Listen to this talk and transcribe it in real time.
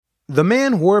The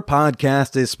Man Whore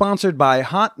Podcast is sponsored by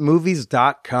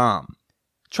HotMovies.com.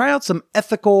 Try out some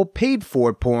ethical,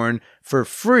 paid-for porn for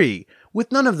free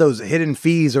with none of those hidden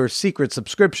fees or secret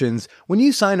subscriptions when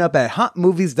you sign up at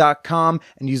HotMovies.com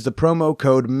and use the promo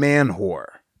code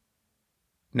MANWHORE.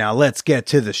 Now let's get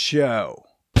to the show.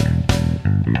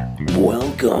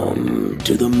 Welcome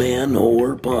to the Man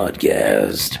Whore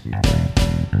Podcast.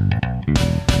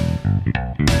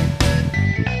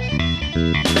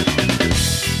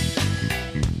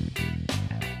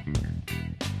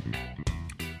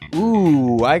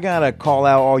 Ooh, I gotta call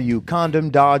out all you condom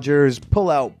dodgers,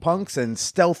 pull-out punks, and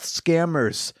stealth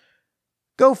scammers.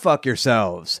 Go fuck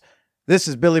yourselves. This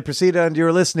is Billy Procida, and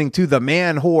you're listening to the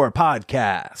Man Whore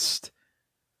Podcast.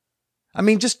 I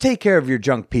mean, just take care of your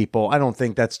junk, people. I don't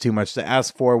think that's too much to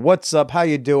ask for. What's up? How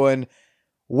you doing?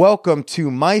 Welcome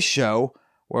to my show,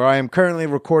 where I am currently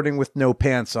recording with no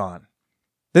pants on.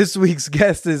 This week's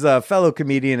guest is a fellow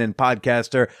comedian and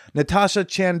podcaster, Natasha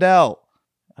Chandel.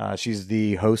 She's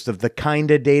the host of the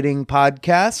Kinda Dating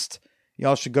podcast.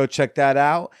 Y'all should go check that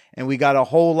out. And we got a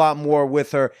whole lot more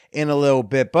with her in a little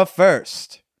bit. But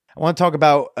first, I want to talk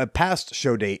about a past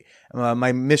show date,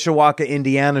 my Mishawaka,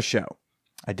 Indiana show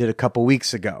I did a couple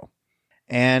weeks ago.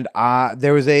 And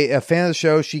there was a fan of the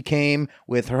show. She came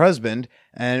with her husband,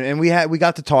 and we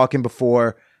got to talking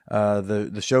before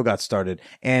the show got started.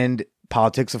 And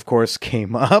politics, of course,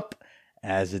 came up,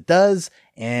 as it does,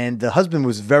 and the husband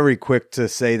was very quick to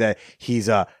say that he's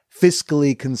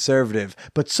fiscally conservative,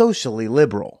 but socially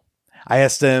liberal. I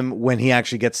asked him when he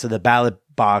actually gets to the ballot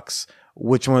box,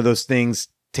 which one of those things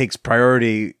takes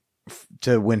priority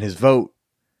to win his vote.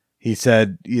 He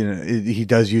said, he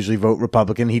does usually vote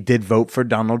Republican. He did vote for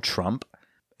Donald Trump.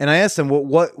 And I asked him,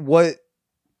 what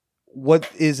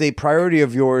is a priority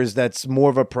of yours that's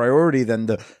more of a priority than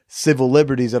the civil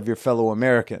liberties of your fellow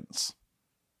Americans?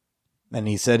 And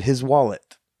he said his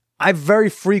wallet. I've very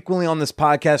frequently on this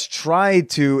podcast tried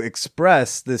to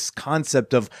express this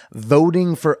concept of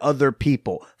voting for other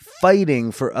people,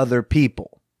 fighting for other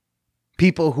people,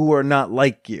 people who are not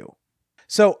like you.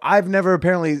 So I've never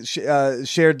apparently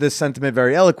shared this sentiment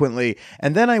very eloquently.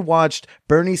 And then I watched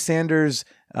Bernie Sanders.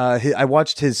 I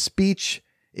watched his speech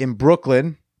in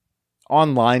Brooklyn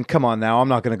online. Come on now. I'm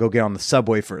not going to go get on the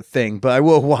subway for a thing, but I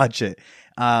will watch it.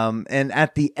 And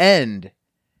at the end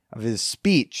of his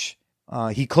speech,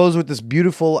 he closed with this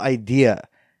beautiful idea,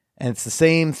 and it's the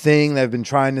same thing that I've been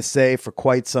trying to say for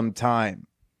quite some time.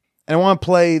 And I want to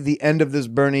play the end of this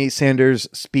Bernie Sanders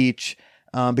speech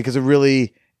because it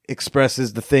really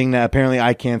expresses the thing that apparently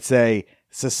I can't say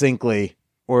succinctly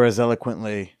or as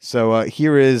eloquently. So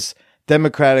here is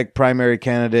Democratic primary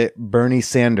candidate Bernie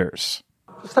Sanders.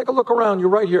 Just take a look around. You're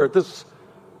right here at this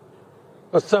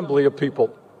assembly of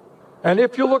people. And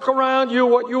if you look around you,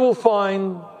 what you will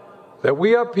find that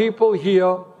we have people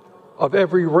here of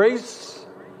every race,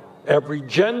 every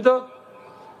gender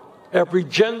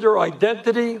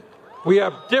identity. We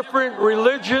have different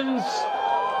religions.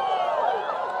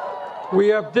 We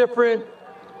have different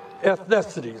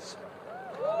ethnicities.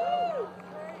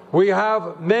 We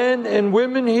have men and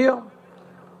women here.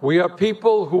 We have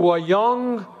people who are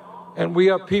young, and we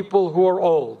have people who are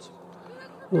old.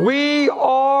 We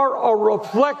are a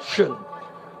reflection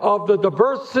of the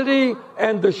diversity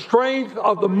and the strength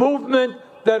of the movement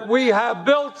that we have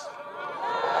built.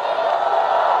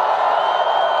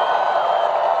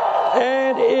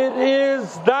 And it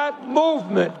is that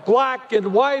movement, black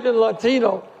and white and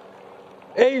Latino,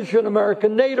 Asian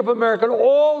American, Native American,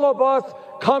 all of us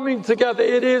coming together.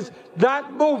 It is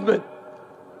that movement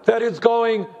that is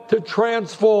going to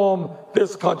transform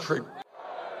this country.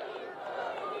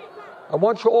 I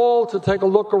want you all to take a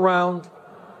look around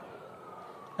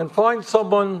and find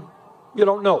someone you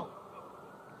don't know.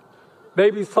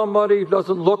 Maybe somebody who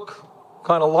doesn't look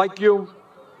kind of like you.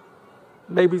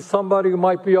 Maybe somebody who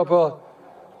might be of a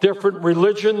different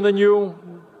religion than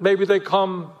you. Maybe they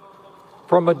come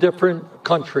from a different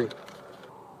country.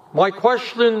 My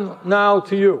question now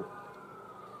to you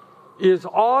is,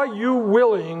 are you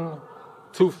willing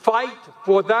to fight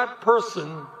for that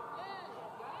person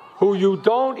who you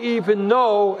don't even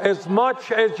know as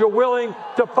much as you're willing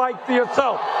to fight for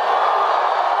yourself?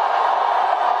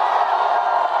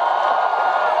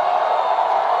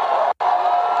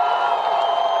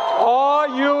 Are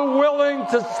you willing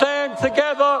to stand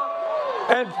together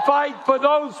and fight for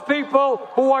those people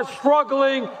who are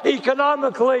struggling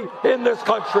economically in this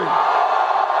country?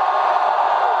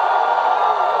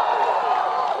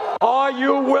 Are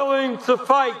you willing to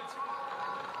fight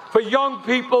for young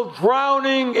people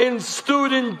drowning in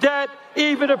student debt,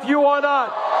 even if you are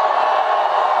not?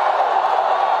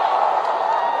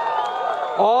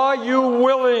 Are you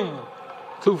willing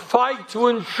to fight to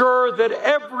ensure that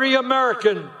every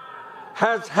American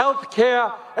has health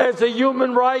care as a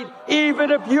human right, even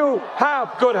if you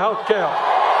have good health care?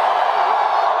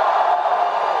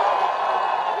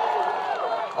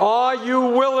 Are you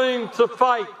willing to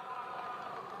fight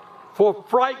for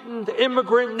frightened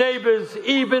immigrant neighbors,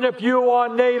 even if you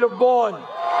are native born?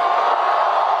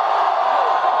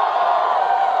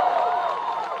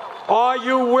 Are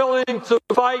you willing to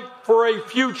fight for a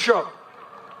future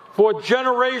for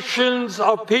generations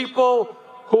of people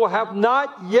who have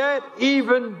not yet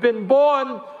even been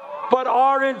born, but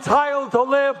are entitled to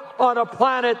live on a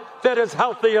planet that is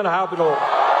healthy and habitable?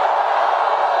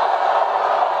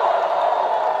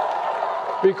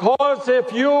 Because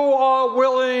if you are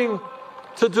willing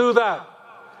to do that,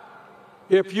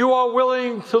 if you are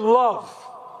willing to love,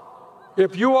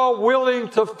 if you are willing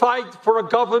to fight for a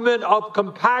government of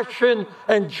compassion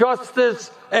and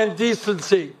justice and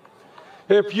decency,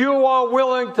 if you are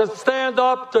willing to stand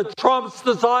up to Trump's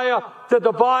desire to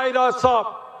divide us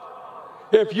up,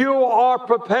 if you are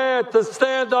prepared to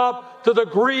stand up to the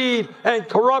greed and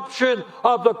corruption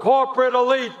of the corporate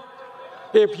elite,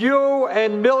 if you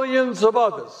and millions of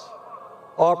others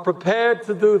are prepared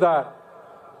to do that,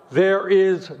 there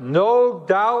is no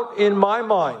doubt in my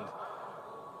mind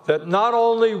that not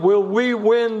only will we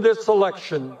win this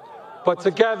election, but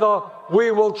together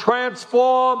we will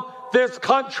transform this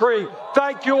country.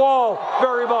 Thank you all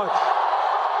very much.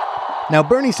 Now,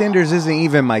 Bernie Sanders isn't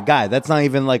even my guy. That's not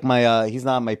even like my, he's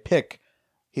not my pick.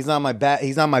 He's not my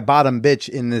bottom bitch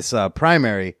in this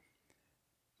primary.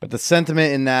 But the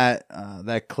sentiment in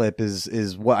that clip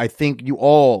is what I think you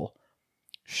all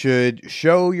should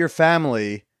show your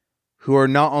family who are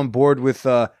not on board with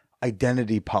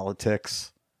identity politics.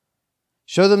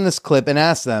 Show them this clip and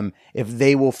ask them if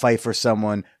they will fight for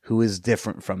someone who is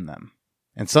different from them.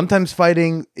 And sometimes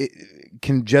fighting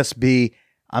can just be,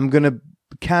 I'm going to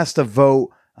cast a vote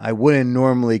I wouldn't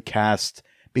normally cast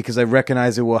because I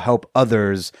recognize it will help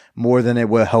others more than it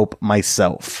will help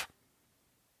myself.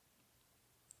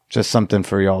 Just something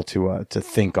for y'all to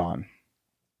think on.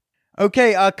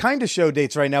 Okay, kind of show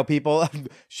dates right now, people.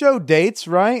 Show dates,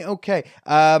 right? Okay.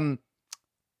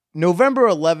 November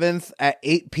 11th at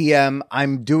 8 p.m.,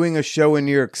 I'm doing a show in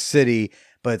New York City,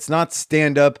 but it's not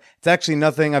stand-up. It's actually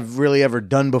nothing I've really ever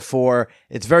done before.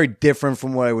 It's very different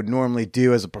from what I would normally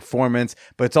do as a performance,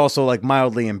 but it's also like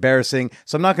mildly embarrassing.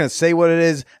 So I'm not going to say what it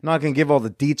is. I'm not going to give all the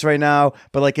deets right now,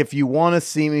 but like if you want to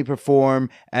see me perform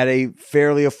at a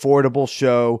fairly affordable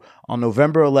show on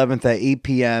November 11th at 8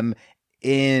 p.m.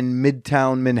 in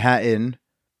Midtown Manhattan,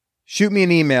 shoot me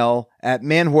an email at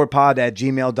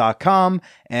manwhorepod@gmail.com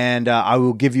and I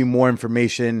will give you more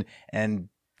information and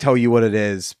tell you what it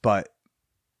is, but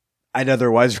I'd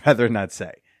otherwise rather not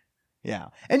say. Yeah.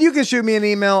 And you can shoot me an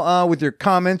email with your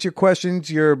comments, your questions,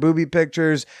 your booby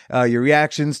pictures, your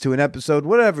reactions to an episode,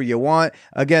 whatever you want.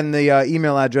 Again, the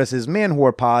email address is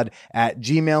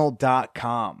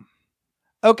manwhorepod@gmail.com.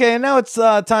 Okay, and now it's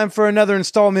time for another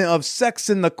installment of Sex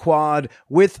in the Quad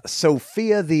with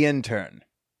Sophia the Intern.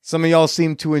 Some of y'all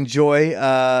seem to enjoy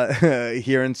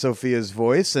hearing Sophia's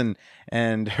voice and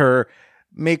her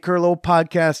make her little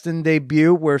podcasting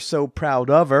debut. We're so proud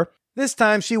of her. This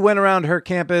time she went around her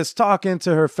campus talking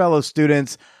to her fellow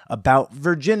students about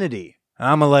virginity.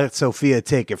 I'm going to let Sophia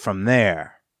take it from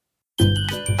there.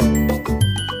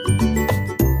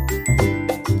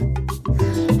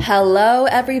 Hello,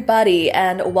 everybody,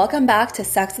 and welcome back to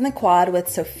Sex in the Quad with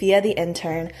Sophia the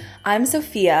Intern. I'm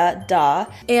Sophia,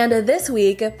 and this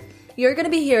week you're going to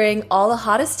be hearing all the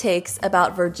hottest takes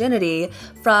about virginity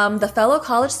from the fellow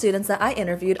college students that I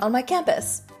interviewed on my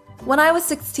campus. When I was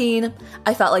 16,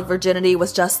 I felt like virginity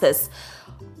was just this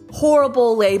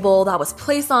horrible label that was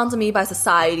placed onto me by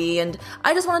society, and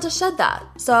I just wanted to shed that.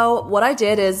 So what I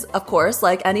did is, of course,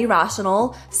 like any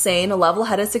rational, sane,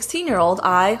 level-headed 16-year-old,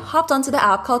 I hopped onto the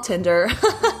app called Tinder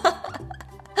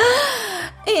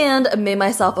and made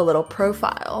myself a little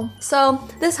profile. So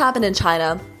this happened in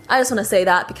China. I just want to say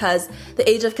that because the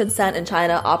age of consent in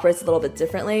China operates a little bit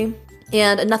differently,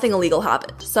 and nothing illegal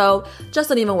happened. So just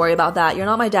don't even worry about that. You're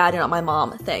not my dad, you're not my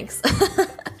mom. Thanks.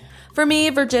 For me,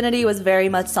 virginity was very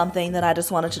much something that I just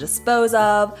wanted to dispose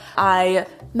of. I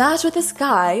matched with this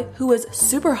guy who was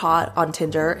super hot on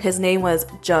Tinder. His name was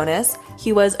Jonas.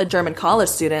 He was a German college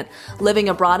student living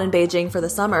abroad in Beijing for the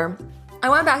summer. I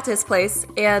went back to his place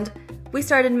and we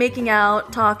started making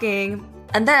out, talking,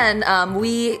 and then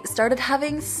we started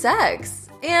having sex.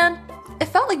 And it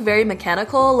felt like very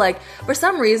mechanical. Like for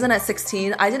some reason at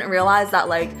 16, I didn't realize that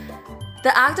like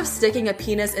the act of sticking a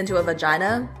penis into a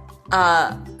vagina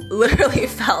literally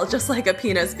felt just like a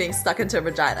penis being stuck into a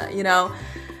vagina, you know?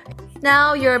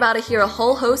 Now you're about to hear a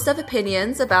whole host of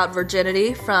opinions about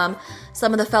virginity from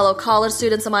some of the fellow college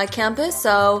students on my campus,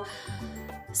 so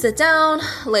sit down,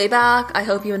 lay back. I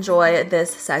hope you enjoy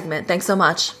this segment. Thanks so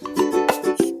much.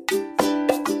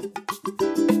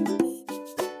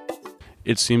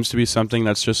 It seems to be something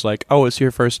that's just like, oh, it's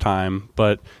your first time,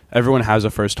 but everyone has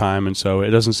a first time, and so it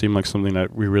doesn't seem like something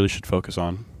that we really should focus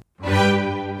on.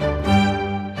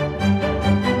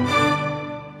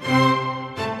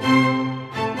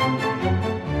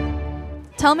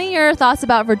 Tell me your thoughts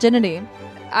about virginity.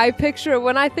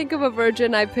 When I think of a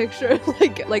virgin, I picture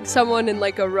like someone in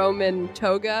like a Roman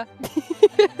toga.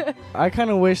 I kind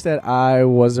of wish that I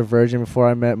was a virgin before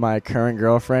I met my current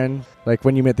girlfriend. Like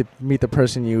when you meet the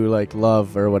person you like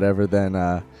love or whatever, then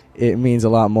it means a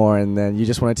lot more, and then you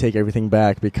just want to take everything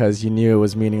back because you knew it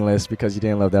was meaningless because you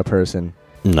didn't love that person.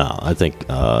 No, I think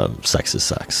sex is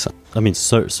sex. I mean,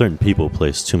 certain people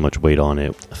place too much weight on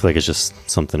it. I feel like it's just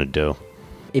something to do.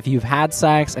 If you've had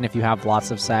sex and if you have lots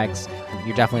of sex,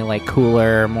 you're definitely like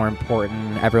cooler, more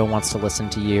important. Everyone wants to listen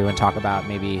to you and talk about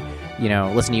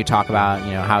listen to you talk about,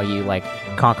 how you like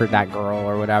conquered that girl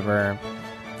or whatever.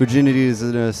 Virginity is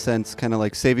in a sense kind of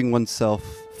like saving oneself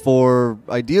for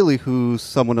ideally who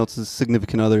someone else's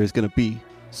significant other is going to be.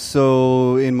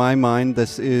 So in my mind,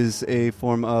 this is a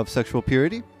form of sexual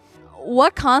purity.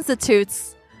 What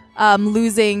constitutes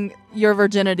losing your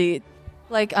virginity?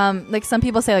 Like some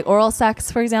people say like oral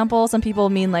sex, for example. Some people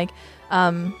mean like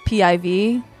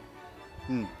PIV.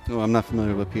 Oh, I'm not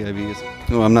familiar with PIV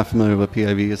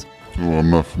is.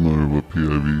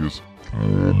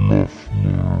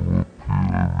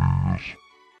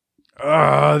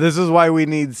 This is why we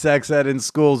need sex ed in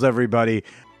schools, everybody.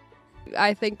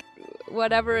 I think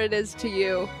whatever it is to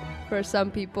you, for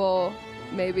some people,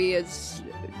 maybe it's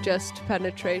just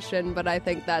penetration, but I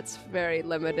think that's very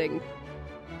limiting.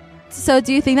 So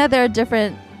do you think that there are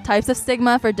different types of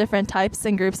stigma for different types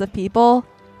and groups of people?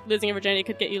 Losing your virginity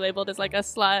could get you labeled as like a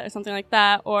slut or something like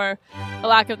that, or a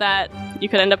lack of that, you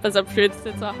could end up as a prude.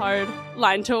 It's a hard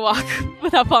line to walk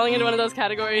without falling into one of those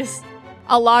categories.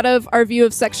 A lot of our view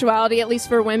of sexuality, at least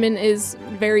for women, is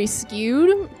very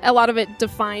skewed. A lot of it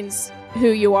defines who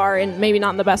you are, and maybe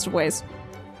not in the best of ways.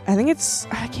 I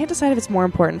can't decide if it's more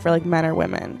important for like men or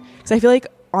women. Because I feel like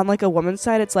on like a woman's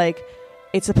side, it's like,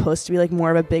 it's supposed to be like more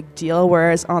of a big deal,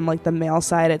 whereas on like the male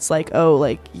side it's like, oh,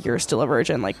 like you're still a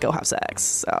virgin, like go have sex.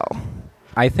 So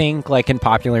I think like in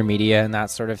popular media and that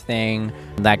sort of thing,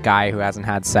 that guy who hasn't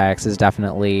had sex is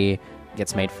definitely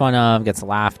gets made fun of, gets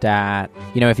laughed at.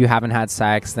 If you haven't had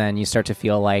sex, then you start to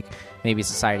feel like maybe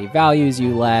society values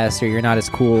you less, or you're not as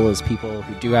cool as people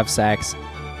who do have sex.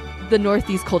 The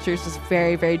Northeast culture is just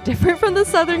very, very different from the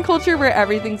Southern culture, where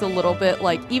everything's a little bit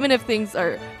like, even if things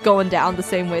are going down the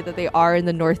same way that they are in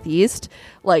the Northeast,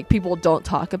 like people don't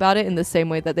talk about it in the same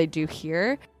way that they do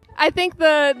here. I think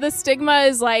the stigma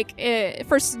is like,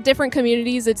 for different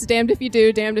communities, it's damned if you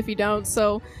do, damned if you don't.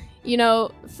 So,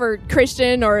 for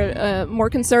Christian or more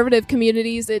conservative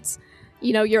communities, it's,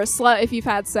 you're a slut if you've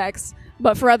had sex.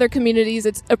 But for other communities,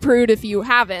 it's a prude if you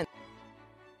haven't.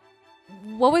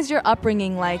 What was your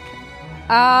upbringing like?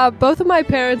 Both of my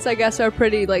parents, I guess, are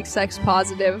pretty like sex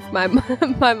positive. My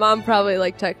mom probably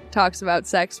like talks about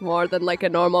sex more than like a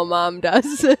normal mom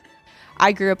does.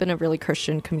 I grew up in a really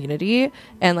Christian community,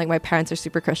 and like my parents are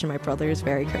super Christian, my brother is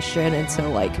very Christian, and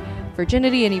so like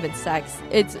virginity and even sex,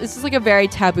 it's just like a very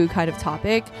taboo kind of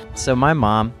topic. So my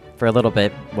mom, for a little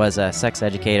bit, was a sex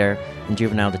educator in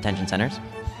juvenile detention centers,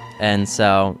 and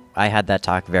so I had that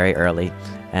talk very early.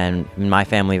 And my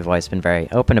family have always been very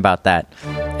open about that.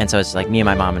 And so it's like me and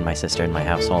my mom and my sister in my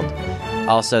household.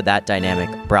 Also, that dynamic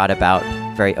brought about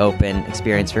very open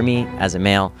experience for me as a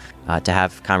male to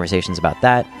have conversations about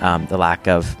that, the lack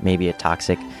of maybe a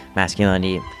toxic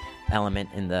masculinity element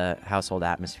in the household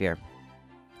atmosphere.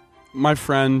 My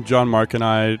friend John Mark and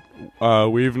I,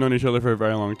 we've known each other for a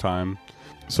very long time.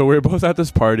 So we were both at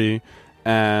this party,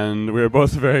 and we were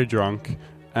both very drunk.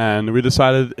 And we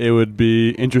decided it would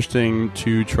be interesting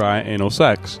to try anal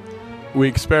sex. We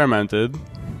experimented,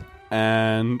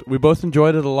 and we both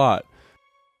enjoyed it a lot.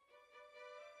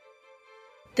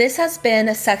 This has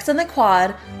been Sex on the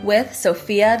Quad with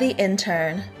Sophia the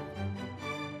intern.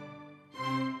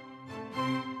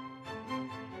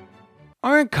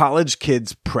 Aren't college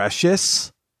kids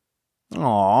precious?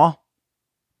 Aw.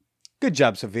 Good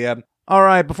job, Sophia. All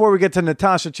right, before we get to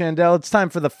Natasha Chandel, it's time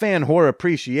for the fan whore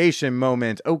appreciation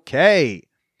moment. Okay.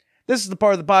 This is the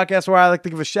part of the podcast where I like to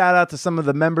give a shout out to some of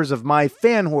the members of my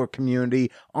fan whore community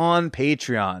on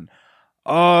Patreon.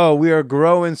 Oh, we are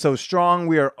growing so strong.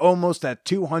 We are almost at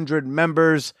 200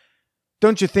 members.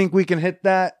 Don't you think we can hit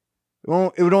that?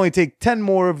 Well, it would only take 10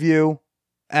 more of you,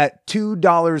 at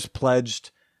 $2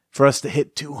 pledged for us to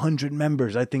hit 200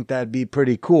 members. I think that'd be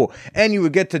pretty cool. And you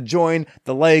would get to join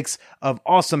the likes of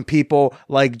awesome people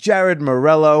like Jared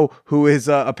Morello, who is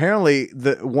apparently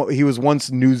he was once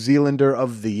New Zealander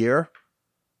of the Year.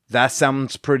 That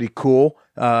sounds pretty cool.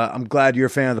 I'm glad you're a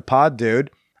fan of the pod,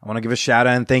 dude. I want to give a shout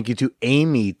out and thank you to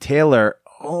Amy Taylor.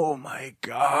 Oh my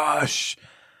gosh.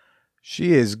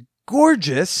 She is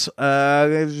gorgeous.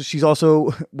 She's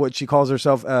also what she calls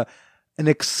herself an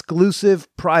exclusive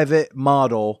private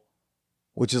model,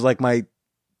 which is like my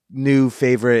new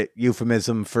favorite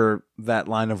euphemism for that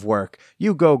line of work.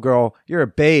 You go, girl. You're a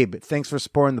babe. Thanks for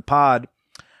supporting the pod.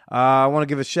 I want to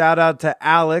give a shout out to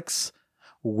Alex.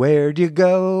 Where'd you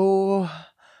go?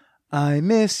 I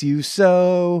miss you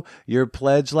so. Your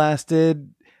pledge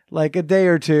lasted like a day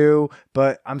or two,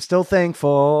 but I'm still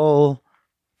thankful.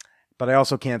 But I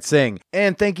also can't sing.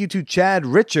 And thank you to Chad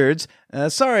Richards.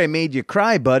 Sorry I made you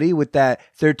cry, buddy, with that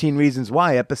 13 Reasons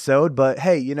Why episode. But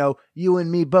hey, you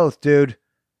and me both, dude.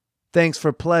 Thanks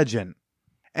for pledging.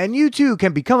 And you too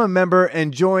can become a member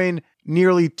and join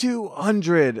nearly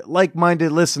 200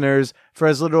 like-minded listeners for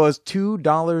as little as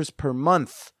 $2 per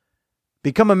month.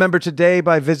 Become a member today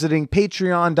by visiting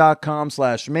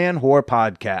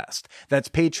patreon.com/manwhorepodcast. That's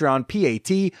Patreon,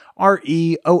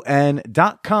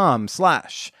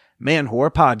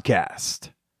 patreon.com/manwhorepodcast.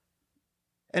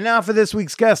 And now for this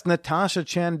week's guest, Natasha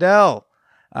Chandel.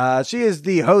 She is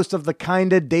the host of the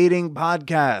Kinda Dating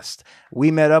podcast.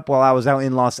 We met up while I was out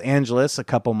in Los Angeles a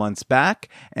couple months back,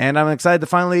 and I'm excited to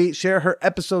finally share her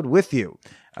episode with you.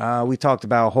 We talked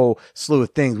about a whole slew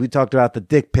of things. We talked about the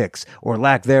dick pics or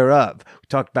lack thereof. We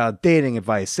talked about dating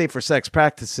advice, safer sex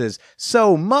practices,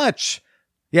 so much.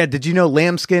 Yeah, did you know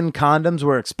lambskin condoms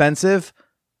were expensive?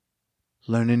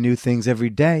 Learning new things every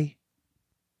day.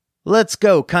 Let's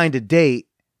go Kinda Date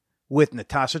with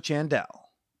Natasha Chandel.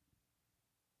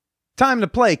 Time to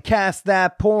play Cast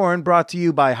That Porn, brought to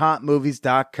you by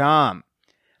HotMovies.com.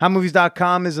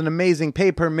 HotMovies.com is an amazing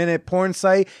pay-per-minute porn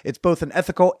site. It's both an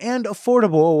ethical and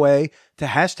affordable way to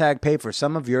hashtag pay for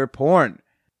some of your porn.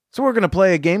 So we're going to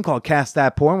play a game called Cast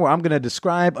That Porn, where I'm going to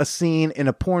describe a scene in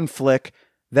a porn flick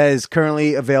that is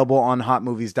currently available on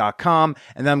HotMovies.com,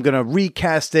 and then I'm going to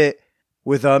recast it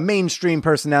with mainstream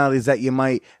personalities that you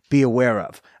might be aware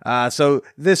of. So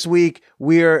this week,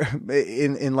 we're,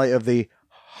 in light of the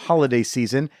holiday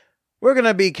season, we're going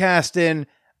to be casting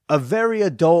a very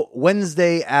adult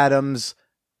Wednesday Addams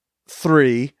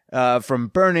 3 from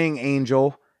Burning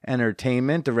Angel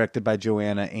Entertainment, directed by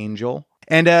Joanna Angel.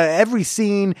 And every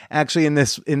scene actually in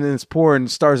this porn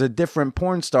stars a different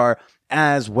porn star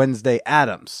as Wednesday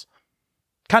Addams.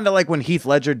 Kind of like when Heath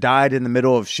Ledger died in the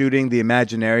middle of shooting The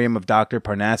Imaginarium of Dr.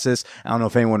 Parnassus. I don't know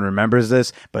if anyone remembers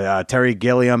this, but Terry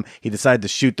Gilliam, he decided to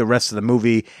shoot the rest of the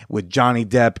movie with Johnny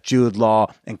Depp, Jude Law,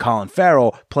 and Colin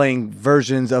Farrell playing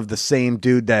versions of the same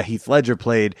dude that Heath Ledger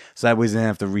played, so that way he didn't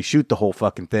have to reshoot the whole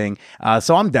fucking thing.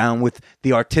 So I'm down with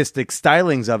the artistic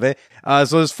stylings of it.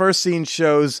 So this first scene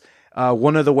shows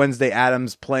one of the Wednesday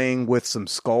Addams playing with some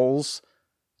skulls,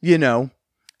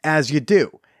 as you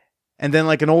do. And then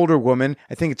like an older woman,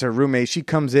 I think it's her roommate, she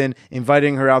comes in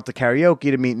inviting her out to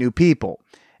karaoke to meet new people.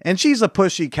 And she's a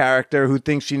pushy character who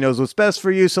thinks she knows what's best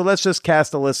for you, so let's just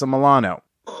cast Alyssa Milano.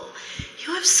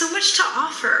 You have so much to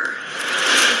offer.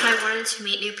 If I wanted to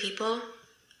meet new people,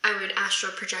 I would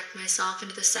astral project myself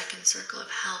into the second circle of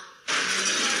hell.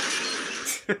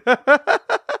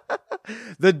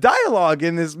 The dialogue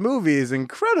in this movie is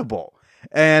incredible.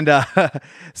 And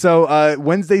so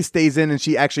Wednesday stays in and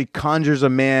she actually conjures a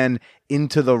man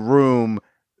into the room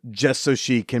just so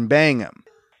she can bang him.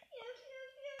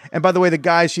 And by the way, the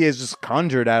guy she has just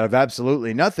conjured out of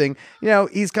absolutely nothing,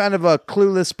 he's kind of a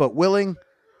clueless but willing.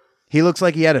 He looks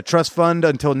like he had a trust fund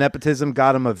until nepotism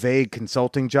got him a vague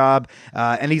consulting job.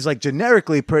 And he's like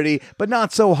generically pretty, but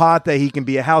not so hot that he can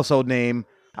be a household name.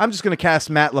 I'm just going to cast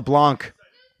Matt LeBlanc.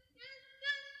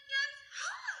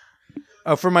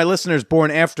 For my listeners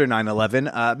born after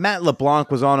 9/11, Matt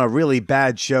LeBlanc was on a really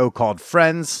bad show called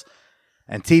Friends,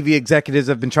 and TV executives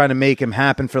have been trying to make him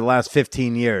happen for the last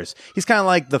 15 years. He's kind of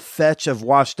like the fetch of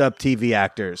washed-up TV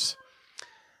actors.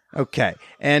 Okay,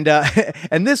 and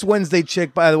and this Wednesday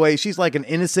chick, by the way, she's like an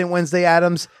innocent Wednesday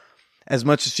Addams. As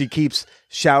much as she keeps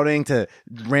shouting to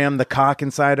ram the cock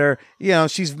inside her,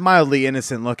 she's mildly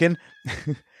innocent looking.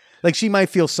 Like she might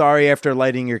feel sorry after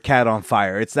lighting your cat on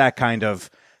fire. It's that kind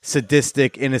of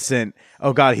sadistic, innocent,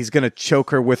 oh god, he's gonna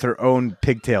choke her with her own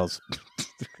pigtails.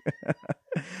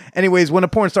 Anyways, when a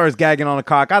porn star is gagging on a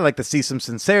cock, I like to see some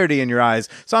sincerity in your eyes,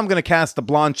 so I'm gonna cast the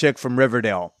blonde chick from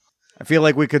Riverdale. I feel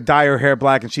like we could dye her hair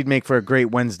black and she'd make for a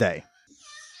great Wednesday.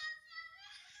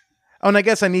 Oh, and I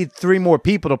guess I need 3 more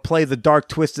people to play the dark,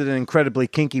 twisted, and incredibly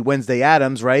kinky Wednesday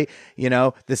Addams, right? You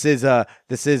know, this is an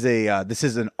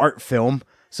art film.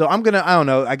 So I don't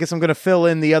know. I guess I'm gonna fill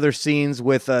in the other scenes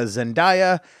with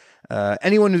Zendaya,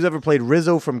 anyone who's ever played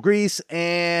Rizzo from Grease,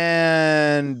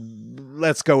 and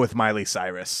let's go with Miley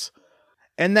Cyrus.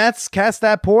 And that's Cast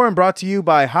That Porn, brought to you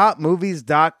by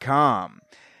HotMovies.com.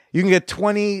 You can get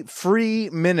 20 free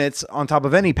minutes on top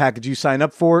of any package you sign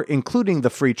up for, including the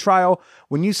free trial,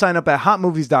 when you sign up at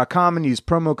HotMovies.com and use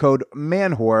promo code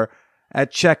MANWHORE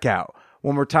at checkout.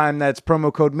 One more time, that's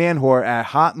promo code MANWHORE at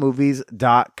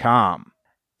HotMovies.com.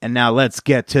 And now let's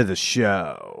get to the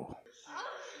show.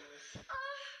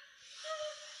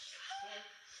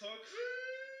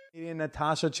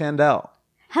 Natasha Chandel.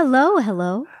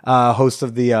 Hello. Host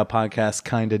of the podcast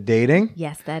Kinda Dating.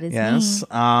 Yes, that is me.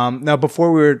 me. Now,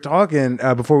 before we were talking,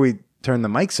 before we turned the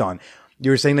mics on,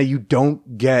 you were saying that you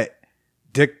don't get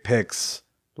dick pics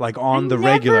like on the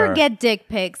regular. Never get dick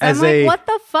pics. I'm like, what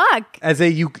the fuck? I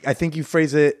think you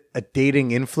phrase it a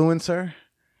dating influencer.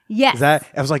 Yes. I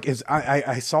was like,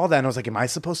 I saw that and I was like, am I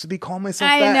supposed to be calling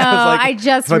myself that? I know. I was like, I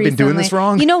just have I been doing this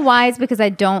wrong? You know why? It's because I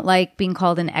don't like being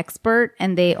called an expert,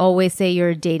 and they always say you're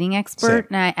a dating expert.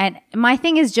 And my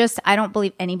thing is just, I don't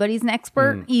believe anybody's an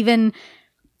expert, even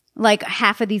like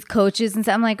half of these coaches and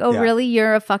stuff. I'm like, oh, really?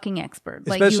 You're a fucking expert.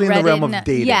 Especially like, you in read the realm it of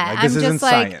dating. Yeah, like, this I'm isn't just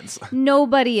like, science.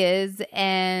 Nobody is.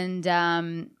 And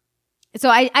so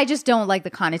I just don't like the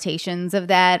connotations of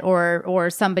that, or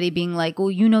somebody being like, well,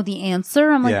 you know the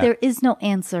answer. I'm like, there is no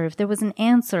answer. If there was an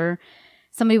answer,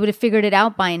 somebody would have figured it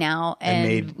out by now and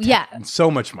made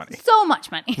so much money. So much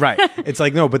money. Right. It's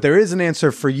like, no, but there is an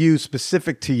answer for you,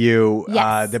 specific to you.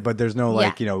 Yes. But there's no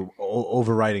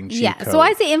overriding cheat code. So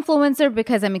I say influencer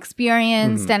because I'm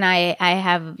experienced and I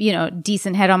have,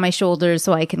 decent head on my shoulders,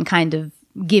 so I can kind of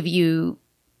give you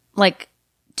like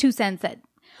 2 cents that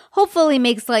hopefully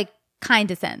makes like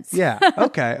kind of sense. Yeah.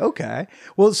 Okay.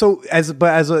 Well, so as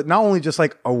not only just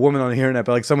like a woman on the internet,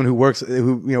 but like someone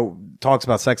who talks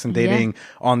about sex and dating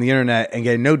on the internet and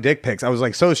getting no dick pics. I was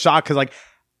like so shocked because like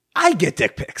I get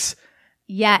dick pics.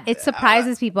 Yeah, it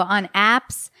surprises people on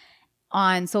apps,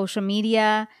 on social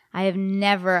media.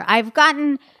 I've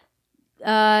gotten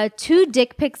 2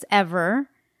 dick pics ever.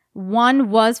 One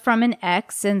was from an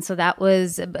ex, and so that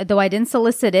was, though I didn't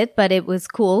solicit it, but it was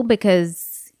cool because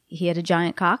he had a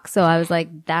giant cock, so I was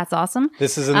like, that's awesome.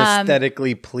 This is an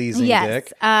aesthetically pleasing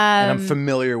dick, and I'm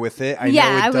familiar with it. I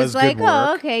know it does good work.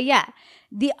 Oh, okay, yeah.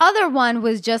 The other one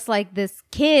was just like this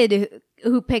kid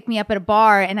who picked me up at a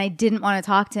bar, and I didn't want to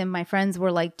talk to him. My friends were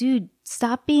like, dude,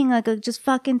 stop being like just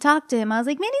fucking talk to him. I was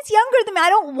like, man, he's younger than me. I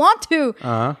don't want to.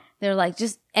 Uh-huh. They're like,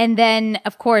 and then,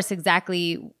 of course,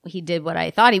 exactly, he did what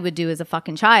I thought he would do as a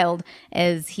fucking child,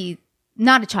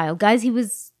 not a child, guys, he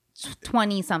was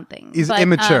 20 something. He's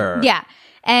immature. Yeah.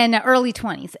 And early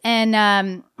 20s.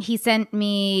 And he sent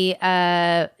me,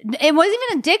 it wasn't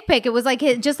even a dick pic. It was like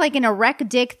just like an erect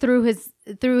dick through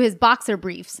his boxer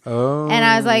briefs. Oh. And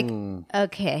I was like,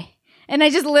 okay. And I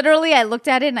just literally, I looked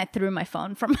at it and I threw my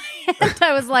phone from my hand.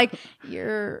 I was like,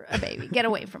 you're a baby. Get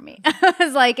away from me. I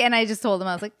was like, and I just told him,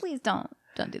 I was like, please don't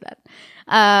do that.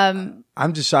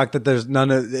 I'm just shocked that there's none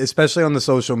of, especially on the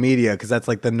social media, because that's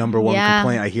like the number one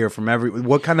complaint I hear from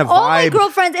what kind of vibe. All my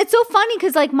girlfriends, it's so funny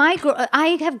because like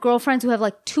I have girlfriends who have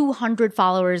like 200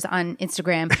 followers on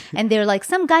Instagram, and they're like,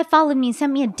 some guy followed me and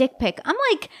sent me a dick pic. I'm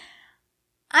like,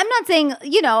 I'm not saying,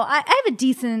 I have a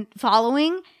decent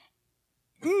following.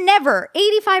 Never.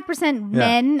 85%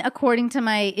 men, according to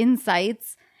my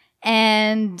insights.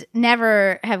 And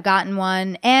never have gotten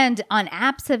one, and on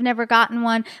apps have never gotten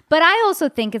one. But I also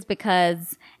think it's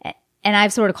because, and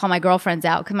I've sort of called my girlfriends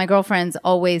out, because my girlfriends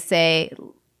always say,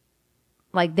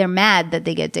 like, they're mad that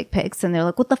they get dick pics, and they're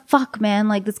like, what the fuck, man?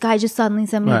 Like, this guy just suddenly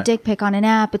sent me a dick pic on an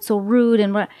app. It's so rude.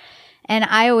 And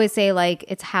I always say, like,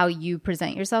 it's how you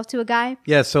present yourself to a guy.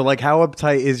 Yeah. So, like, how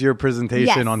uptight is your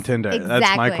presentation on Tinder? Exactly.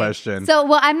 That's my question. So,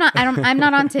 well, I'm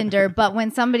not on Tinder, but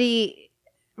when somebody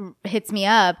hits me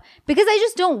up, because I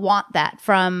just don't want that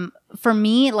from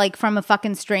me, like from a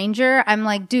fucking stranger. I'm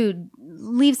like, dude,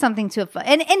 leave something to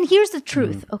and here's the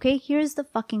truth, okay? Here's the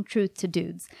fucking truth to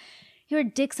dudes. Your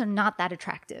dicks are not that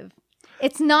attractive.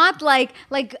 It's not like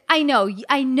I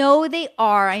know they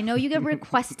are. I know you get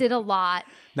requested a lot.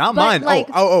 Not mine. Like,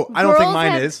 I don't think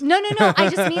mine is. No. I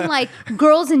just mean like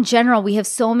girls in general. We have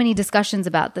so many discussions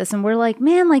about this, and we're like,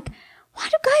 man, like, why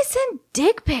do guys send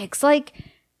dick pics? Like,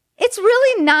 it's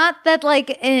really not that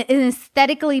like an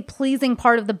aesthetically pleasing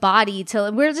part of the body.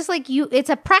 We're just like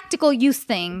it's a practical use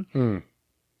thing,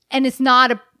 and it's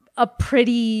not a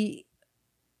pretty.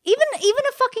 Even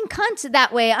a fucking cunt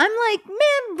that way. I'm like,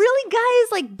 man, really,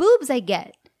 guys, like boobs I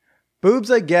get. Boobs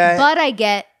I get. But I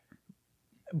get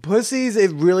pussies.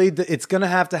 It's gonna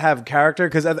have to have character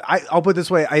because I'll put it this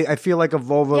way. I feel like a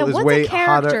vulva is what's way a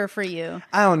character hotter for you?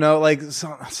 I don't know, like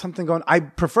something going. I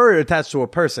prefer it attached to a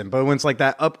person, but when it's like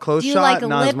that up close Do you shot, like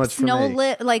not lips, as much for no me.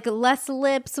 lip, like less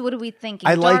lips? What are we thinking?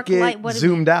 I Dark, like it light, what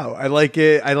zoomed out. I like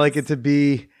it to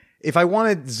be. If I want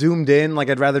it zoomed in, like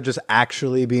I'd rather just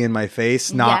actually be in my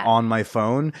face, not on my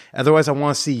phone. Otherwise, I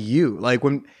want to see you. Like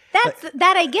when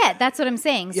that I get. That's what I'm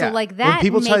saying. So like that. when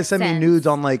people try to makes send me sense. nudes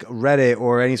on like Reddit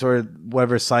or any sort of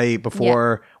whatever site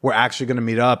before we're actually going to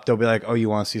meet up, they'll be like, "Oh, you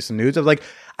want to see some nudes?" I'm like,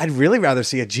 I'd really rather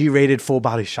see a G-rated full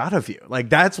body shot of you.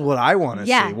 Like that's what I want to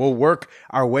see. We'll work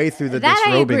our way through the that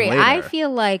disrobing I agree. later. I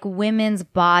feel like women's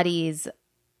bodies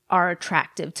are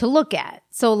attractive to look at.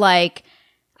 So like,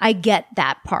 I get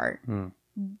that part.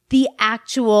 The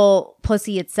actual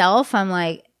pussy itself, I'm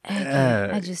like,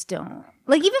 I just don't.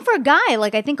 Like, even for a guy,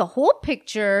 like, I think a whole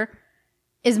picture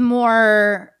is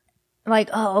more like,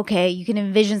 oh, okay, you can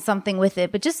envision something with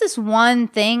it. But just this one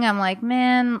thing, I'm like,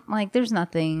 man, like, there's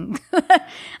nothing.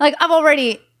 Like, I've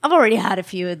already had a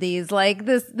few of these. Like,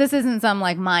 this isn't some,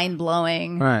 like,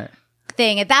 mind-blowing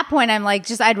thing. At that point, I'm like,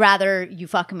 I'd rather you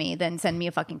fuck me than send me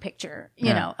a fucking picture,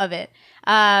 you know, of it.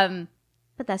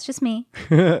 But that's just me.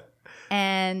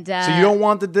 And so you don't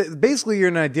want basically you're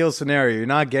in an ideal scenario. You're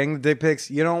not getting the dick pics.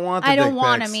 You don't want the dick pics. I don't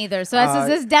want them either. So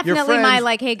this is definitely my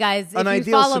like, hey guys, if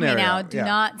you follow me now, do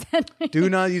not send me. Do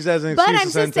not use that as an But excuse I'm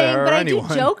to send just saying, to her but or I anyone.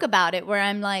 do joke about it where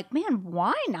I'm like, man,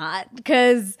 why not?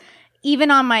 Because even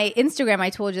on my Instagram, I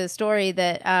told you the story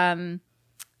that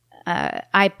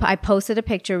I posted a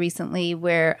picture recently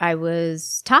where I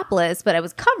was topless, but I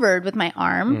was covered with my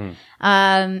arm,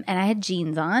 and I had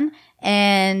jeans on,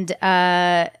 and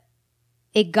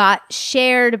it got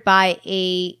shared by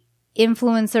a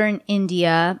influencer in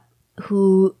India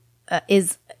who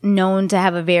is known to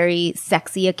have a very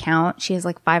sexy account. She has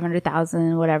like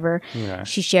 500,000, whatever. Yeah.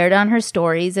 She shared on her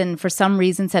stories and for some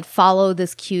reason said, follow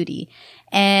this cutie.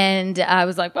 And I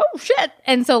was like, oh shit.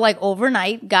 And so like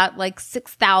overnight got like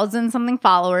 6,000 something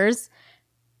followers,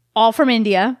 all from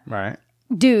India. Right.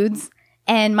 Dudes.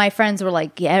 And my friends were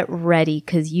like, get ready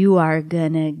because you are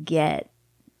gonna get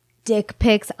dick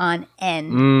pics on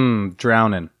end.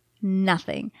 Drowning.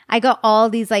 Nothing. I got all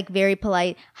these like very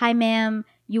polite, hi ma'am,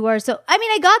 you are so, I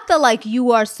mean, I got the like,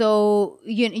 you are so,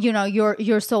 you know,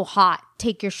 you're so hot.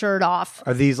 Take your shirt off.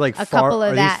 Are these like a couple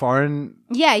of these foreign?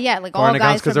 Yeah, like all foreign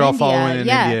guys accounts from because they're all India. following an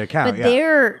India account. But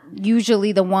they're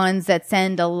usually the ones that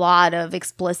send a lot of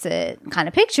explicit kind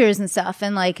of pictures and stuff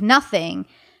and like nothing.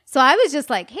 So I was just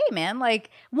like, hey man,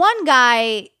 like one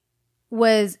guy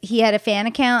he had a fan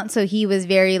account. So he was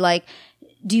very like,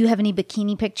 do you have any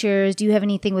bikini pictures? Do you have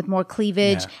anything with more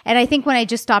cleavage? Yeah. And I think when I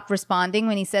just stopped responding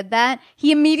when he said that,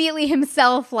 he immediately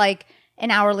himself like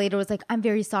an hour later was like, I'm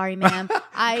very sorry, ma'am.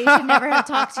 I should never have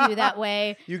talked to you that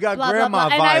way. You got blah, grandma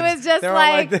blah, blah. vibes. And I was just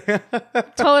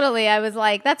like totally. I was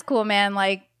like, that's cool, man.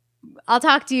 Like, I'll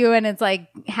talk to you and it's like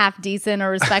half decent or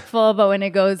respectful, but when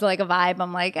it goes like a vibe,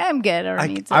 I'm like, I'm good. I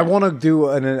don't need to. I want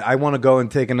to I want to go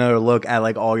and take another look at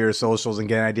like all your socials and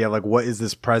get an idea of like what is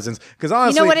this presence? Because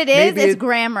honestly, you know what it is? It's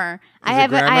grammar. I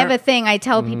have a thing. I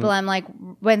tell people, I'm like,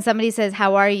 when somebody says,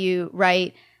 "How are you?"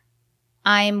 Right?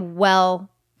 I'm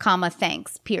well, comma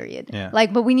thanks. Period. Yeah.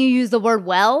 Like, but when you use the word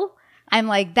 "well," I'm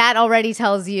like, that already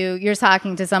tells you you're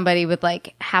talking to somebody with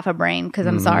like half a brain because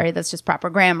I'm sorry, that's just proper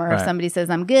grammar. Right. If somebody says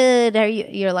I'm good,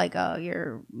 you're like, oh,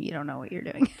 you don't know what you're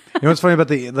doing. You know what's funny about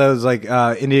those like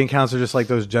Indian accounts are just like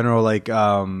those general like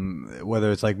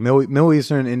whether it's like Middle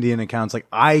Eastern Indian accounts, like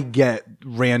I get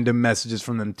random messages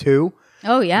from them too.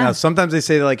 Oh yeah. Now sometimes they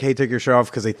say like, hey, take your shirt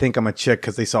off because they think I'm a chick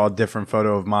because they saw a different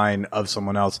photo of mine of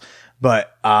someone else.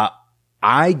 But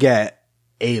I get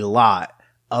a lot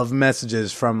of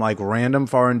messages from like random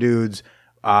foreign dudes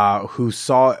who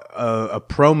saw a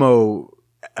promo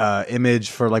image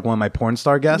for like one of my porn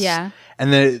star guests,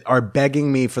 and then are begging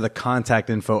me for the contact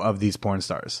info of these porn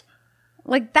stars.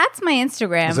 Like that's my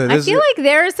Instagram. So I feel like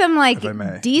there are some like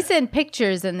decent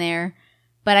pictures in there,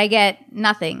 but I get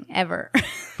nothing ever.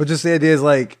 But just the idea is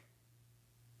like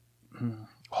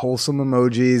wholesome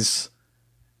emojis.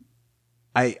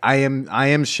 I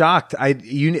am shocked. I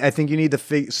think you need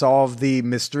to solve the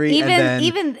mystery and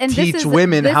then teach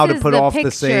women how to put off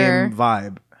the same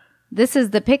vibe. This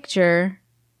is the picture,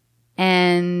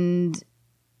 and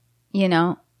you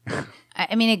know,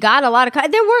 I mean, it got a lot of.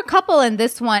 There were a couple in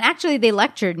this one. Actually, they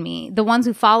lectured me. The ones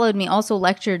who followed me also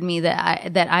lectured me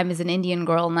that I was an Indian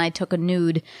girl and I took a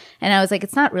nude, and I was like,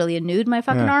 it's not really a nude. My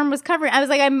fucking arm was covered. I was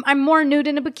like, I'm more nude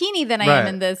in a bikini than I am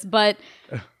in this, but.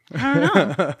 I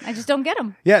don't know. I just don't get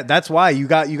them. Yeah, that's why you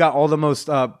got all the most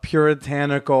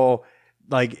puritanical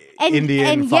like and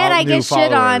Indian. Yet I new get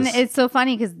shit on. followers. It's so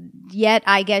funny because yet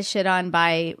I get shit on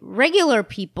by regular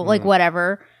people, like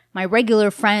whatever. My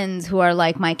regular friends who are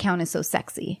like, my account is so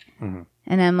sexy. And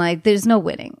I'm like, there's no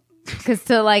winning. Because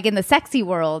to like in the sexy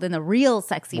world, in the real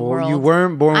sexy world, you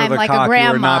weren't born with I'm a like cock. a grandma.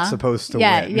 You were not supposed to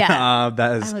win. Yeah.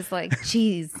 That is. I was like,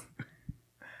 geez,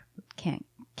 can't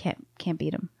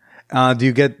beat him. Do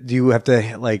you get an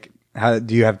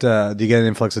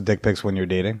influx of dick pics when you're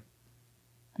dating?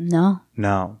 No.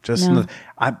 Just No.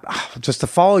 just to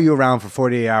follow you around for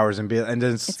 48 hours and then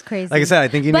It's crazy. Like I said, I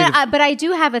think you need. But I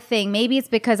do have a thing. Maybe it's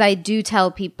because I do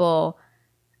tell people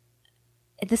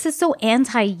this is so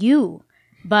anti you,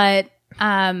 but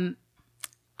I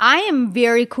am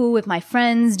very cool with my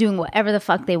friends doing whatever the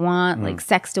fuck they want, like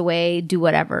sext away, do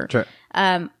whatever. Sure.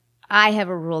 I have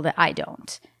a rule that I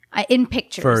don't. In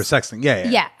pictures For sexting,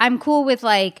 yeah. I'm cool with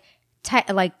like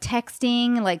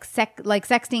texting, like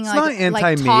sexting, It's like not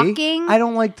anti me. talking. I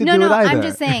don't like to do no, it either. I'm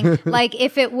just saying, like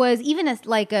if it was even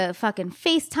like a fucking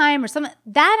FaceTime or something,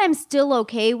 that I'm still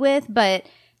okay with, but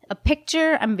a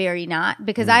picture, I'm very not,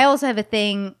 because I also have a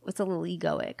thing. It's a little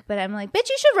egoic, but I'm like, bitch,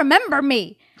 you should remember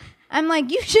me. I'm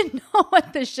like, you should know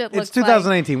what this shit looks It's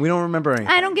 2019. We don't remember anything.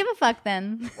 I don't give a fuck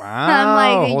then. Wow. I'm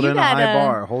like, holding you a high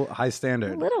gotta- bar, high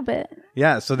standard. A little bit.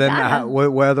 Yeah. So then, Gotta.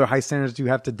 what other high standards do you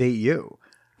have to date you?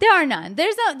 There are none.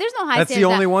 There's no high That's the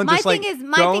standards. only one? My Just thing like, is,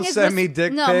 my don't thing is send me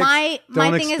dick no, pics, my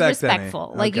don't thing is expect any.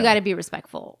 respectful. Like you Okay. got to be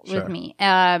respectful Sure. with me,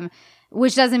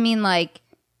 which doesn't mean like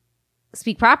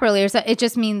speak properly or so. It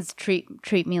just means treat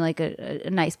me like a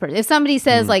nice person. If somebody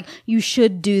says like you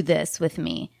should do this with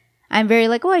me, I'm very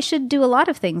like, oh, I should do a lot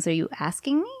of things. Are you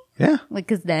asking me? Yeah. Like,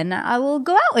 because then I will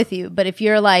go out with you. But if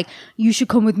you're like, you should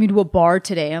come with me to a bar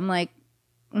today, I'm like,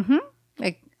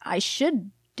 like I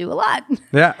should do a lot.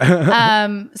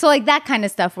 Yeah. So like that kind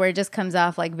of stuff where it just comes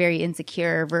off like very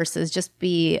insecure versus just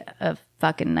be a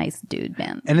fucking nice dude,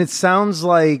 man. And it sounds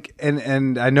like,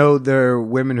 and I know there are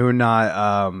women who are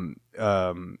not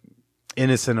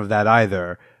innocent of that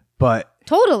either, but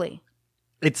Totally.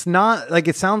 it's not like,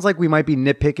 it sounds like we might be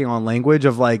nitpicking on language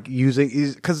of like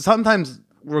using, because sometimes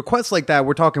requests like that,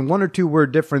 we're talking 1 or 2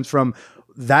 word difference from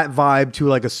that vibe to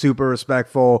like a super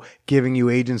respectful, giving you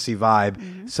agency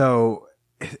vibe. So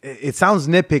it sounds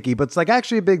nitpicky, but it's like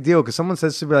actually a big deal because someone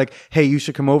says to me like, hey, you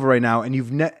should come over right now, and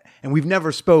we've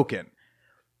never spoken.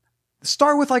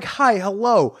 Start with like, hi,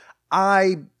 hello,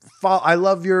 I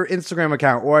love your Instagram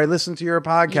account, or I listened to your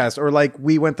podcast, or like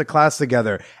we went to class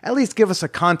together. At least give us a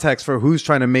context for who's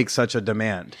trying to make such a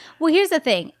demand. Well, here's the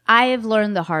thing. I have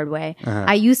learned the hard way.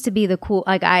 I used to be the cool,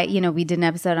 like we did an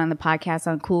episode on the podcast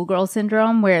on cool girl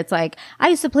syndrome where it's like, I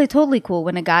used to play totally cool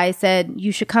when a guy said,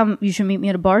 you should meet me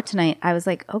at a bar tonight. I was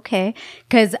like, okay.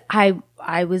 Cause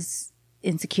I was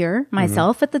insecure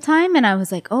myself at the time, and I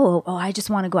was like, oh, I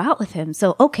just want to go out with him,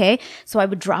 so okay. So I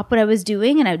would drop what I was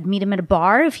doing and I would meet him at a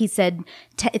bar. If he said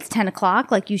it's 10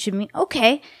 o'clock, like you should meet,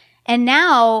 okay. And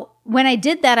now when I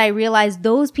did that, I realized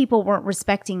those people weren't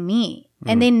respecting me,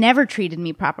 and they never treated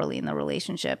me properly in the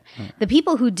relationship. The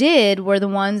people who did were the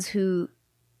ones who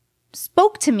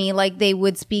spoke to me like they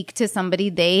would speak to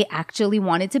somebody they actually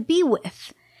wanted to be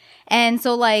with. And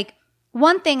so like,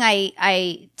 one thing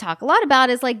I talk a lot about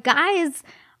is like, guys,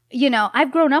 I've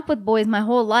grown up with boys my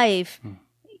whole life.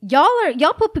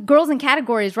 Y'all put girls in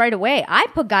categories right away. I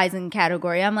put guys in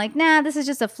category. I'm like, nah, this is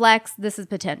just a flex. This is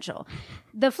potential.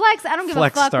 The flex, I don't give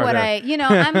Flex a fuck starter. what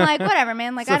I'm like, whatever,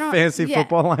 man. Like, It's a fancy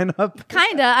football lineup.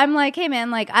 Kinda. I'm like, hey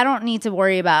man, like I don't need to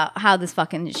worry about how this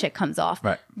fucking shit comes off.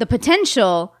 Right. The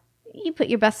potential, you put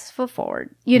your best foot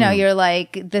forward. You're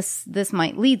like, this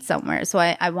might lead somewhere. So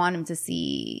I want him to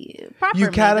see properly. You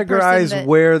the person categorize that-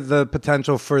 where the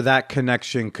potential for that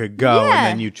connection could go, Yeah. and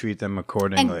then you treat them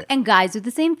accordingly. and guys do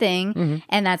the same thing.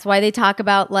 And that's why they talk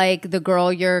about like the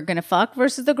girl you're gonna fuck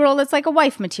versus the girl that's like a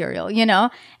wife material,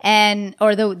 and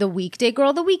or the weekday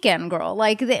girl, the weekend girl,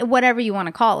 like whatever you want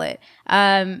to call it.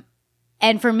 And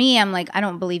for me, I'm like, I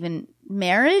don't believe in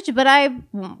marriage, but I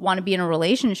want to be in a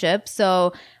relationship.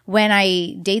 So when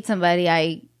I date somebody,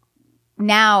 I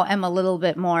now am a little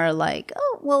bit more like,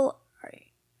 oh, well,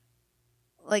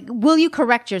 like, will you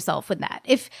correct yourself with that?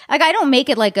 If like, I don't make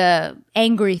it like a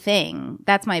angry thing.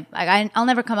 That's my, I'll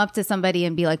never come up to somebody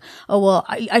and be like, oh, well,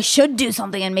 I should do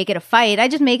something and make it a fight. I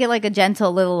just make it like a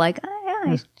gentle little like, oh,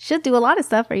 yeah, I should do a lot of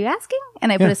stuff. Are you asking?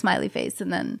 And I put a smiley face,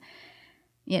 and then,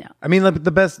 I mean, like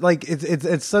the best, like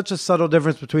it's such a subtle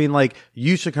difference between like,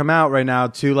 you should come out right now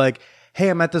to like, hey,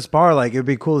 I'm at this bar, like it'd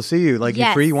be cool to see you. Like, Yes.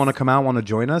 you free? You want to come out? Want to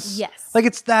join us? Yes. Like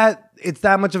it's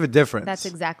that much of a difference. That's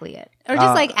exactly it. Or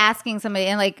just like asking somebody,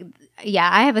 and like, yeah,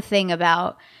 I have a thing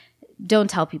about don't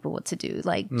tell people what to do.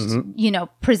 Like, just,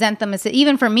 present them as,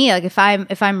 even for me, like if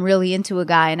I'm really into a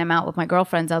guy and I'm out with my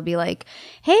girlfriends, I'll be like,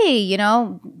 hey,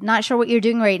 not sure what you're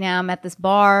doing right now. I'm at this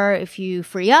bar. If you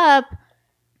free up,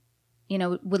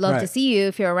 would love to see you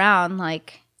if you're around.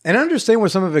 Like, and I understand where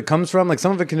some of it comes from. Like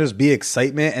some of it can just be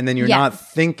excitement and then you're not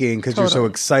thinking because you're so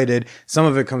excited. Some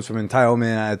of it comes from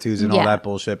entitlement attitudes and all that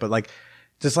bullshit. But like,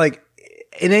 just like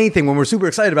in anything, when we're super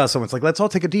excited about someone, it's like, let's all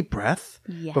take a deep breath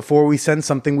before we send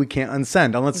something we can't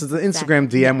unsend. Unless it's an Instagram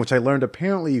DM, which I learned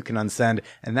apparently you can unsend,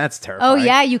 and that's terrifying. Oh,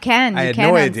 yeah, you can. I You had can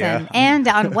no unsend. idea. And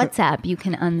on WhatsApp, you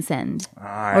can unsend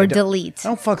or delete. I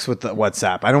don't fucks with the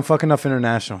WhatsApp. I don't fuck enough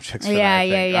international chicks for that, I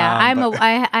think.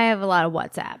 I have a lot of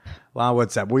WhatsApp. A lot of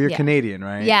WhatsApp. Well, you're Canadian,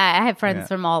 right? Yeah, I have friends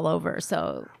from all over.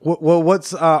 So, well,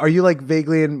 what's are you like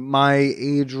vaguely in my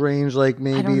age range, like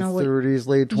maybe 30s,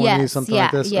 late 20s, something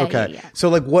like this? Okay. Yeah. So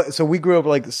like what? So we grew up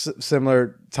like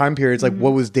similar time periods. Like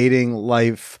what was dating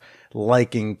life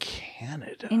like in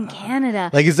Canada? In Canada,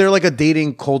 like is there like a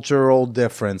dating cultural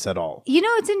difference at all?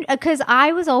 It's because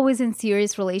I was always in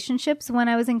serious relationships when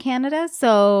I was in Canada.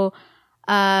 So.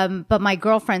 But my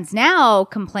girlfriends now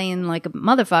complain like a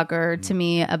motherfucker to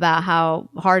me about how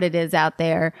hard it is out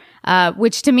there,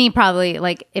 which to me probably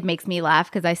like it makes me laugh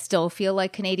because I still feel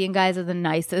like Canadian guys are the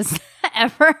nicest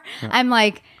ever. Yeah. I'm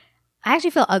like, I actually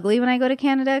feel ugly when I go to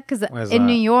Canada because in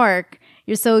New York,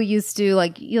 you're so used to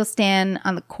like you'll stand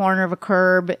on the corner of a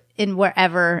curb in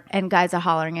wherever and guys are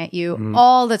hollering at you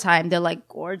all the time. They're like,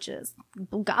 gorgeous.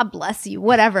 God bless you,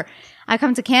 whatever. I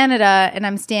come to Canada and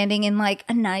I'm standing in like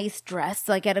a nice dress,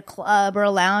 like at a club or a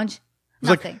lounge.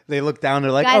 Nothing. Like, they look down,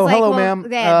 they're like, guys oh, hello, well, ma'am.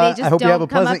 Yeah, they just I hope don't you have a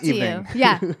come pleasant up to evening. you.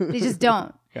 Yeah, they just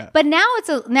don't. But now it's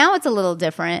a little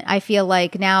different. I feel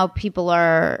like now people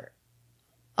are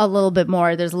a little bit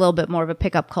more, there's a little bit more of a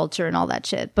pickup culture and all that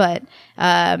shit. But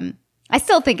I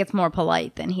still think it's more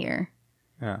polite than here.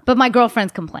 Yeah. But my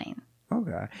girlfriends complain.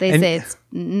 Okay. They say it's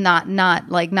not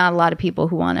a lot of people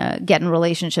who want to get in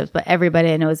relationships, but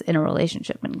everybody I know is in a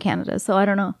relationship in Canada. So I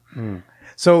don't know.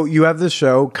 So you have this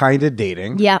show, Kinda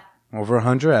Dating. Yep. Over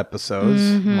 100 episodes.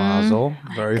 Mazel.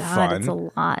 Very God, fun. It's a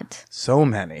lot. So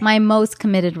many. My most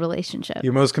committed relationship.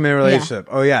 Your most committed relationship.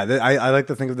 Yeah. Oh, yeah. I like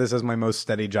to think of this as my most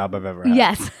steady job I've ever had.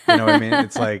 Yes. You know what I mean?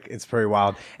 It's like, it's pretty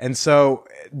wild. And so,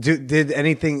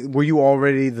 were you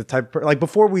already the type, like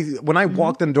before when I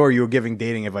walked in the door, you were giving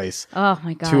dating advice oh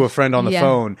my God. to a friend on the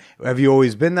phone. Have you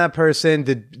always been that person?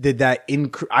 Did that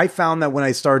I found that when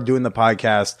I started doing the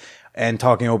podcast and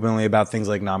talking openly about things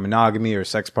like non-monogamy or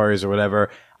sex parties or whatever,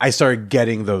 I started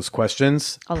getting those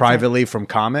questions privately from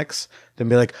comics. Then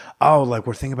be like, oh, like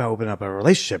we're thinking about opening up a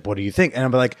relationship. What do you think? And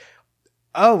I'll be like,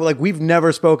 oh, like we've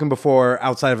never spoken before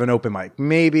outside of an open mic.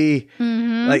 Maybe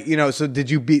like, so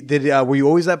were you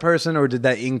always that person or did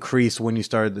that increase when you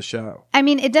started the show? I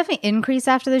mean, it definitely increased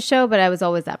after the show, but I was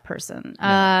always that person.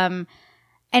 Yeah.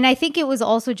 And I think it was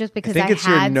also just because I had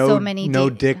so many no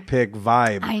dick pic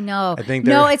vibe. I know.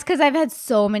 It's because I've had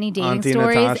so many dating Auntie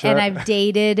stories Natasha. and I've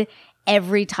dated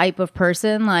every type of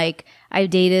person. Like I've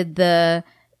dated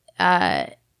I've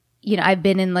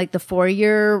been in like the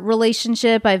 4-year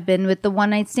relationship. I've been with the one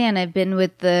night stand. I've been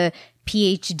with the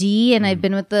PhD and I've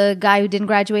been with the guy who didn't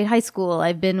graduate high school.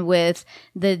 I've been with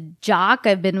the jock.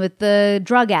 I've been with the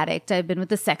drug addict. I've been with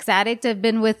the sex addict. I've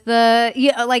been with the,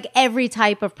 like every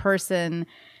type of person,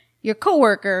 your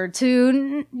coworker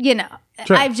to,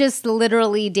 Sure. I've just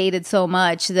literally dated so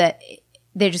much that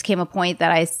there just came a point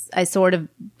that I sort of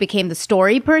became the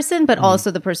story person, but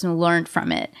also the person who learned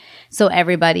from it. So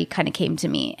everybody kind of came to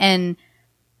me. And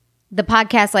the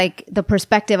podcast, like the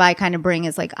perspective I kind of bring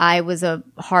is like I was a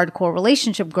hardcore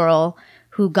relationship girl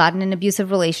who got in an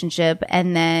abusive relationship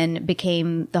and then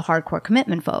became the hardcore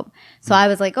commitment phobe. So I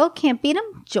was like, oh, can't beat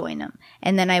him? Join him.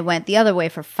 And then I went the other way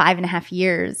for 5.5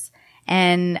 years.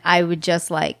 And I would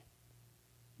just like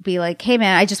be like, hey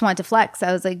man, I just want to flex.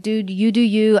 I was like, dude, you do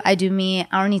you, I do me.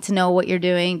 I don't need to know what you're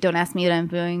doing. Don't ask me what I'm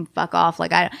doing. Fuck off.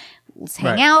 Like let's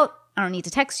hang out. I don't need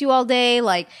to text you all day.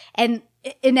 Like, and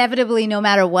inevitably, no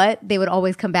matter what, they would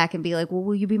always come back and be like, well,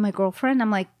 will you be my girlfriend?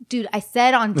 I'm like, dude, I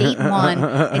said on date 1,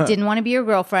 I didn't want to be your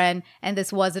girlfriend, and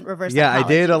this wasn't reverse psychology. I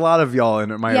dated a lot of y'all in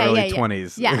my early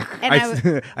 20s. Yeah.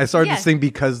 And I started this thing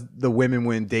because the women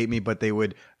wouldn't date me, but they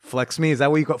would flex me. Is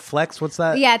that what you call flex? What's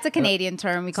that? Yeah, it's a Canadian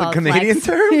term. We call it Canadian flex.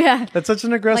 term? Yeah. That's such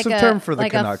an aggressive term for the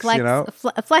Canucks,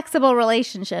 a flexible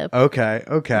relationship. Okay.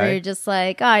 Where you're just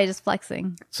like, oh, you're just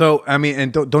flexing. So, I mean,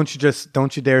 and don't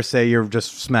you dare say you're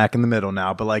just smack in the middle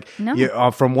now, but like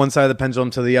from one side of the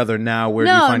pendulum to the other now, where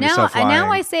do you find yourself lying?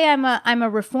 Now I say I'm a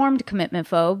reformed commitment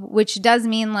phobe, which does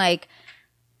mean like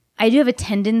I do have a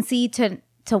tendency to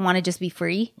to want to just be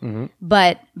free, Mhm.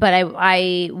 but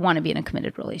I want to be in a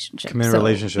committed relationship. Committed So,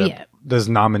 relationship. Yeah. Does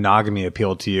non-monogamy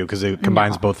appeal to you because it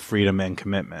combines both freedom and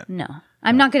commitment? No.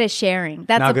 I'm not good at sharing.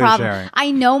 That's Not the good at problem. sharing.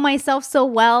 I know myself so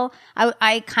well.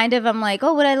 I kind of, I'm like,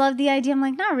 oh, would I love the idea? I'm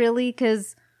like, not really,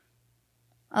 because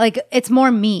like it's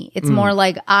more me. It's more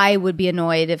like I would be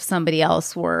annoyed if somebody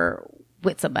else were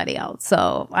with somebody else.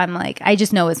 So I'm like, I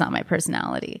just know it's not my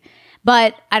personality.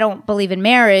 But I don't believe in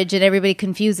marriage, and everybody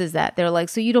confuses that. They're like,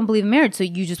 so you don't believe in marriage, so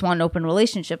you just want an open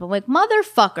relationship. I'm like,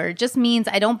 motherfucker, it just means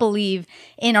I don't believe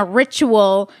in a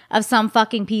ritual of some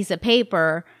fucking piece of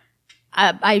paper.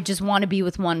 I just want to be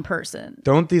with one person.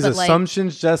 Don't these But, like-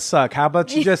 assumptions just suck? How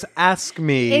about you just ask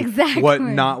me Exactly. what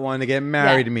not wanting to get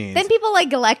married Yeah. means? Then people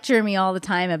like lecture me all the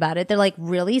time about it. They're like,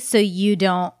 really? So you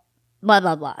don't blah,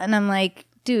 blah, blah. And I'm like,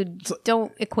 dude,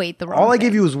 don't equate the wrong All I thing.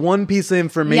 give you is one piece of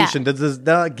information. Yeah. Does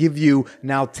that give you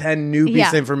now 10 new pieces Yeah.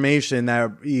 of information that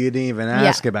you didn't even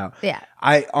ask about? Yeah.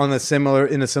 In a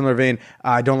similar vein,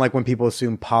 I don't like when people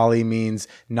assume poly means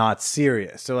not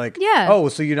serious. They're like, Yeah. oh,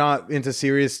 so you're not into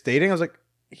serious dating? I was like,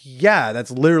 yeah,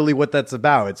 that's literally what that's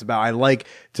about. It's about, I like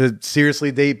to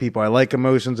seriously date people. I like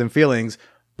emotions and feelings,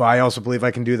 but I also believe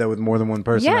I can do that with more than one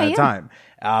person at a time.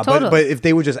 Totally. But if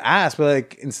they would just ask, but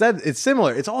like instead, it's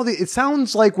similar. It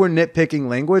sounds like we're nitpicking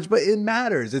language, but it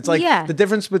matters. It's like the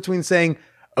difference between saying,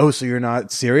 oh, so you're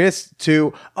not serious,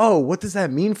 to, oh, what does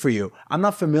that mean for you? I'm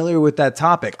not familiar with that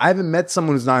topic. I haven't met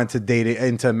someone who's not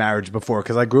into marriage before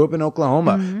because I grew up in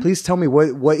Oklahoma. Mm-hmm. Please tell me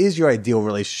what is your ideal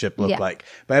relationship look Yeah. like?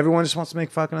 But everyone just wants to make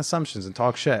fucking assumptions and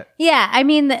talk shit. Yeah, I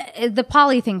mean the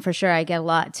poly thing for sure I get a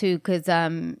lot too because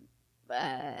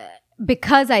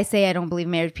I say I don't believe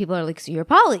in marriage, people are like, so you're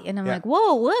poly, and I'm like,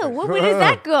 whoa, where does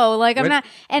that go? Like I'm When- not,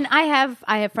 and I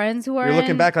have friends who are You're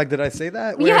looking in, back like, did I say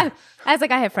that? Yeah, I was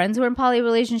like, I have friends who are in poly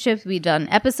relationships. We've done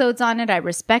episodes on it. I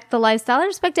respect the lifestyle. I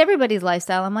respect everybody's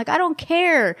lifestyle. I'm like, I don't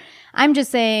care. I'm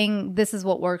just saying this is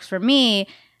what works for me.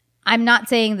 I'm not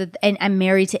saying that and I'm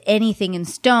married to anything in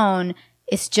stone.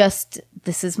 It's just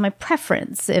this is my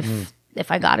preference.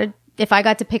 If I got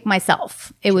to pick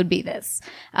myself, it would be this.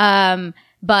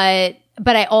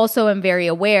 But I also am very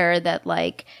aware that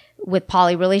like with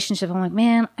poly relationships, I'm like,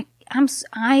 man,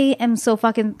 I am so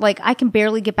fucking like I can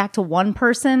barely get back to one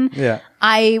person. Yeah.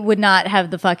 I would not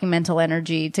have the fucking mental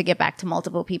energy to get back to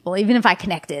multiple people. Even if I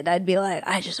connected, I'd be like,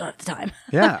 I just don't have the time.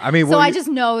 Yeah, I mean, so I just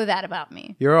know that about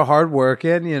me. You're a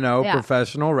hardworking, Yeah.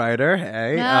 professional writer.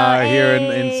 Hey, No, here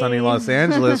in sunny Los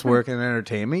Angeles, working in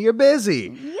entertainment, you're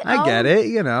busy. I get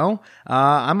it.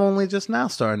 I'm only just now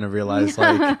starting to realize,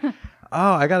 like,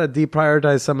 oh, I got to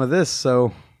deprioritize some of this.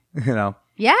 So,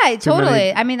 Yeah, Too totally.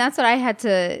 many- I mean, that's what I had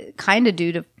to kind of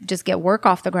do to just get work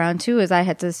off the ground too. Is I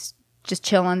had to just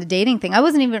chill on the dating thing.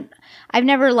 I've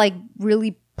never like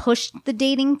really pushed the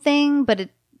dating thing, but it,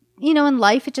 in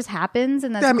life it just happens,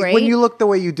 and that's Yeah, I mean, great. when you look the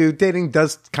way you do, dating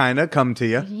does kind of come to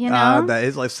you. You know? That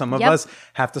is like some of Yep. us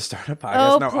have to start a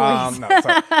podcast. Oh, please. No,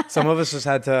 sorry. Some of us just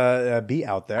had to be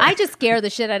out there. I just scare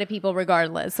the shit out of people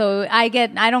regardless. So I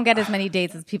don't get as many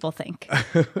dates as people think.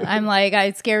 I'm like,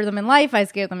 I scare them in life. I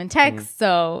scare them in text.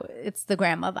 So it's the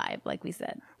grandma vibe, like we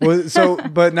said.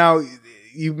 But now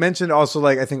you mentioned also,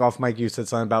 like, I think off mic you said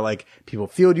something about like people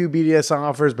field you BDSM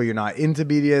offers, but you're not into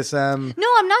BDSM. No,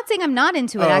 I'm not saying I'm not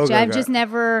into it. Actually, I've just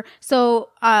never. So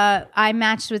I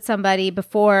matched with somebody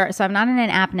before. So I'm not in an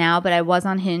app now, but I was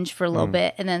on Hinge for a little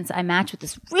bit, and then I matched with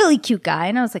this really cute guy,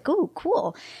 and I was like, oh,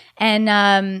 cool.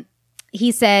 And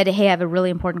he said, hey, I have a really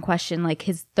important question. Like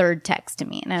his third text to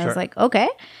me, and I was like, okay.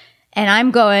 And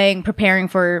I'm preparing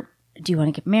for, do you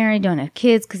want to get married? Do you want to have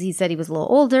kids? Because he said he was a little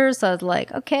older. So I was like,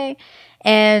 okay.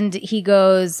 And he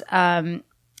goes,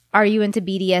 are you into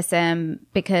BDSM?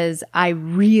 Because I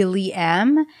really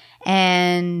am.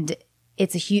 And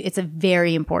it's a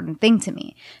very important thing to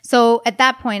me. So at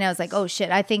that point I was like, oh shit,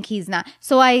 I think he's not.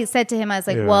 So I said to him, I was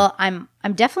like, well, I'm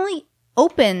definitely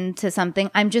open to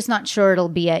something. I'm just not sure it'll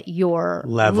be at your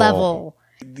level.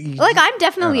 Like I'm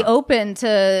definitely open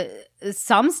to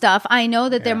some stuff. I know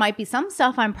that there might be some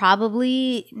stuff I'm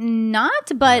probably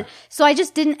not, but so I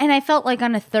just didn't, and I felt like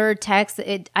on a third text,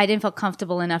 I didn't feel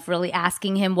comfortable enough really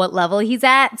asking him what level he's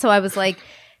at. So I was like,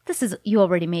 you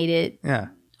already made it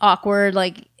awkward.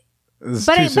 Like,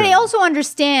 but I also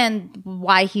understand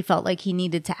why he felt like he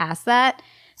needed to ask that.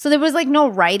 So there was like no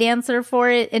right answer for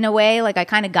it in a way. Like I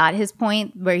kind of got his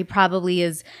point where he probably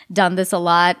has done this a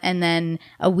lot, and then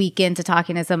a week into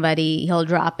talking to somebody, he'll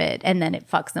drop it and then it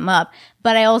fucks him up.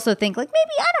 But I also think like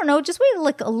maybe, I don't know, just wait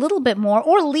like a little bit more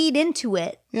or lead into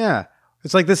it. Yeah.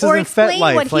 It's like this Or isn't explain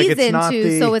FetLife. what Like he's it's not into,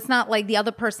 the... so it's not like the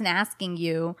other person asking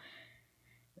you.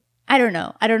 I don't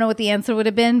know. I don't know what the answer would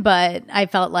have been, but I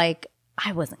felt like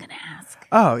I wasn't going to ask.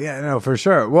 Oh yeah, no, for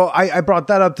sure. Well, I brought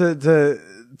that up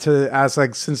to ask,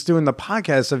 like, since doing the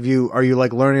podcast, are you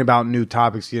like learning about new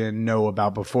topics you didn't know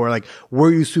about before? Like,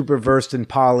 were you super versed in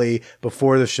poly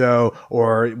before the show,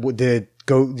 or did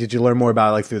you learn more about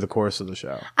it like through the course of the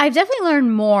show? I've definitely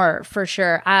learned more for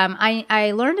sure.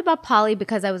 I learned about poly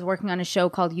because I was working on a show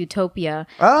called Utopia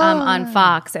on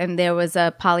Fox, and there was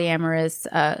a polyamorous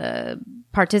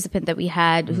participant that we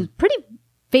had who's pretty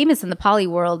famous in the poly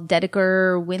world,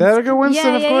 Dedeker Winston. Dedeker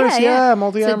Winston, of course,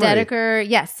 multi-amory. So Dedeker,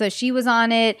 yes, so she was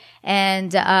on it,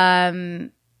 and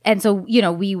so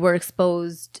we were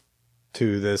exposed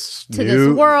to this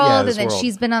world, and then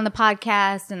she's been on the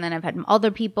podcast, and then I've had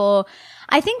other people.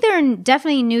 I think there are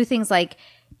definitely new things like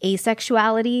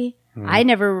asexuality. I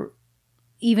never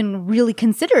even really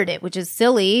considered it, which is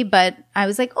silly, but I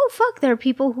was like, oh fuck, there are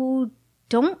people who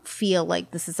don't feel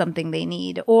like this is something they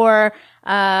need, or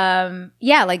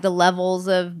like the levels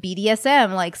of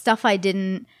BDSM, like stuff I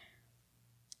didn't.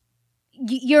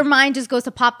 Your mind just goes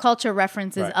to pop culture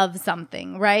references of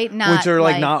something, right? Which are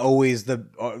like not always the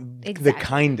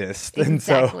kindest.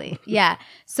 Exactly. And so. Yeah.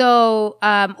 So,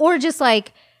 or just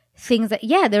like things that,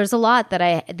 there's a lot that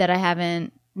I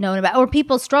haven't known about, or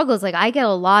people's struggles. Like I get a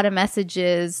lot of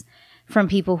messages from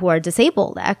people who are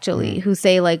disabled, actually, who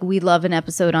say like, we love an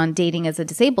episode on dating as a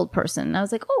disabled person. And I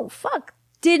was like, oh fuck,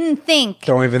 didn't think.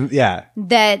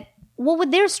 That. What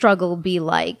would their struggle be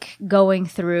like going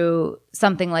through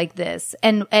something like this?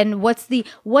 And what's the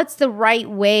right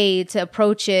way to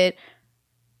approach it?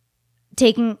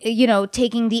 Taking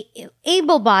the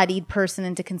able-bodied person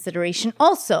into consideration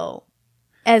also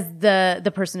as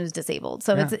the person who's disabled.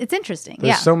 So it's interesting.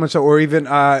 There's so much, or even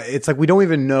it's like we don't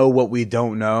even know what we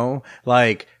don't know.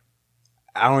 Like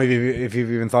I don't know if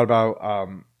you've even thought about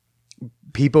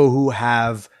people who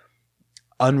have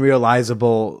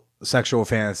unrealizable sexual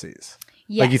fantasies.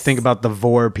 Yes. Like you think about the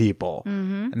vor people.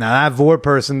 Mm-hmm. Now that vor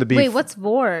person to be... Wait, what's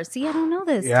vor? See, I don't know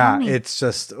this. Yeah, it's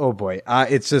just... Oh boy.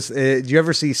 It's just... do you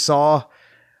ever see Saw?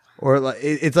 Or like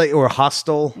it's like... Or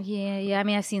Hostel? Yeah. I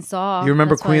mean, I've seen Saw. You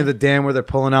remember Queen of the Damned where they're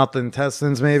pulling out the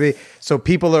intestines maybe? So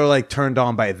people are like turned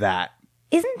on by that.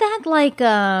 Isn't that like...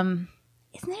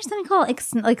 Isn't there something called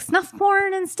like snuff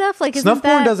porn and stuff? Like snuff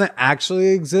porn doesn't actually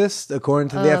exist according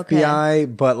to the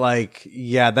FBI, but like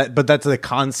but that's the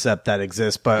concept that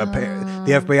exists. But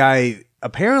the FBI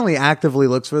apparently actively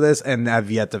looks for this and have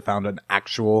yet to found an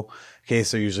actual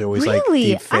case. They're usually always like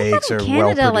deep fakes or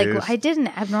Canada, well produced. Like I did an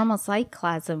abnormal psych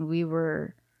class and we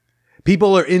were.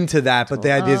 People are into that, but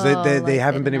the idea is that they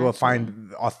haven't been able to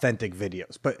find authentic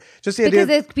videos. But just the idea because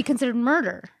it'd be considered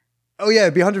murder. Oh yeah,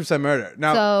 it'd be 100% murder.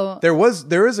 Now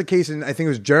there is a case in I think it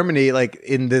was Germany, like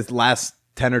in this last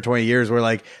 10 or 20 years, where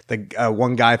like the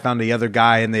one guy found the other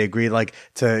guy and they agreed like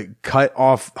to cut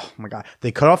off. Oh my god,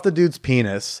 they cut off the dude's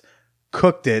penis,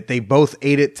 cooked it. They both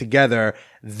ate it together.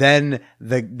 Then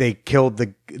the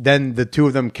two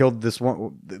of them killed this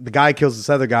one. The guy kills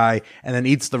this other guy and then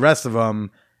eats the rest of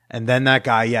them. And then that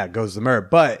guy, goes to murder.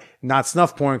 But not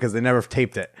snuff porn because they never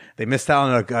taped it. They missed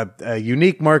out on a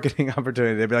unique marketing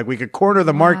opportunity. They'd be like, we could corner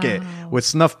the market with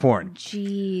snuff porn.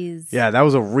 Jeez. Yeah, that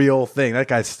was a real thing. That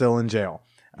guy's still in jail.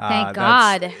 Thank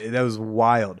God. That was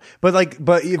wild.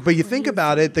 But you think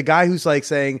about it, the guy who's like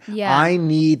saying, I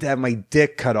need to have my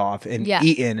dick cut off and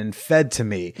eaten and fed to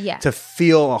me to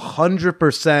feel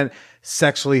 100%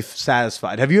 sexually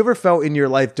satisfied. Have you ever felt in your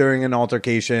life during an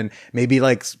altercation, maybe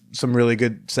like some really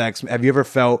good sex, have you ever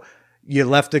felt you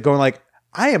left it going like,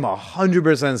 I am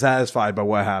 100% satisfied by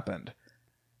what happened?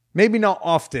 Maybe not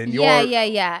often. Yeah.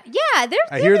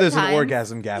 I hear there's an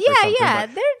orgasm gap. Yeah.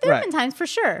 There have been times for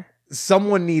sure.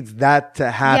 Someone needs that to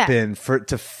happen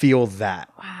to feel that.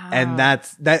 Wow. And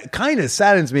that kind of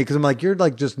saddens me because I'm like, you're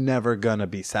like just never gonna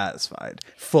be satisfied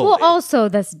fully. Well, also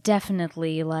that's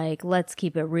definitely like, let's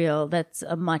keep it real. That's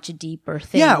a much deeper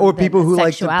thing. Yeah, or people who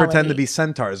like to pretend to be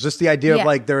centaurs. Just the idea of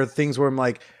like, there are things where I'm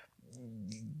like,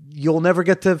 you'll never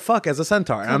get to fuck as a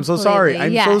centaur. And I'm so sorry.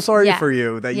 I'm so sorry for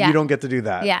you that you don't get to do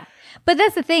that. Yeah. But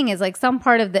that's the thing is like some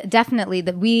part of definitely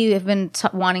that we have been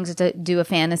wanting to do a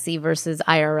fantasy versus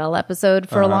IRL episode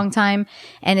for a long time.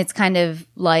 And it's kind of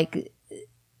like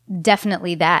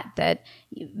definitely that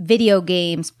video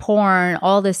games, porn,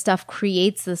 all this stuff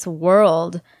creates this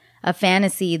world of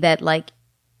fantasy that like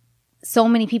so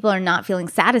many people are not feeling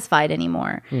satisfied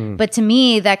anymore. But to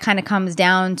me, that kind of comes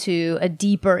down to a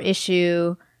deeper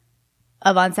issue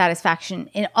of unsatisfaction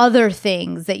in other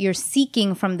things that you're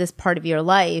seeking from this part of your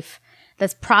life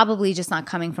that's probably just not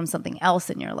coming from something else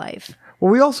in your life.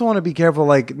 Well, we also want to be careful,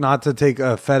 like, not to take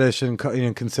a fetish and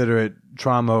consider it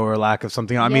trauma or lack of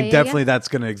something. I mean, definitely that's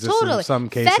going to exist in some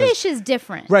cases. Fetish is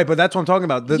different. Right, but that's what I'm talking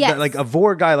about. Yes. Like a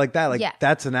vor guy like that, like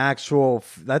that's an actual,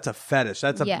 that's a fetish.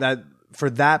 That's that for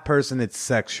that person, it's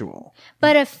sexual.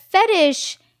 But a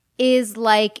fetish is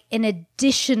like an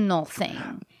additional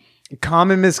thing.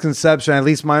 Common misconception, at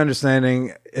least my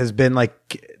understanding, has been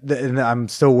like, and I'm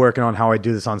still working on how I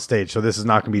do this on stage, so this is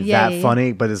not going to be that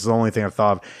funny, but it's the only thing I've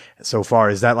thought of so far,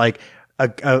 is that like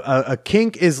a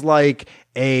kink is like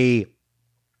a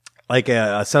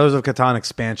Settlers of Catan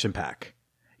expansion pack.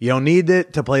 You don't need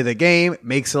it to play the game. It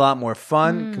makes it a lot more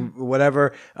fun,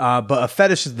 whatever. But a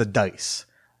fetish is the dice.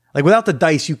 Like without the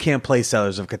dice, you can't play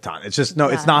Settlers of Catan. It's just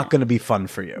it's not going to be fun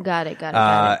for you. Got it.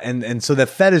 And so the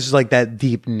fetish is like that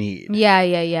deep need.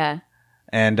 Yeah.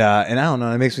 And I don't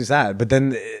know, it makes me sad. But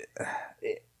then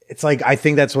it's like, I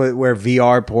think that's where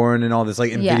VR porn and all this,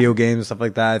 like in video games and stuff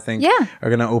like that, I think are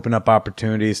going to open up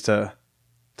opportunities to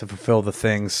fulfill the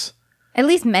things. At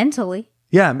least mentally.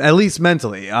 Yeah, at least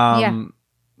mentally.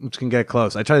 Which can get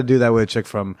close. I tried to do that with a chick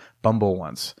from Bumble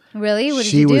once. Really? What did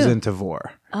she you do? was into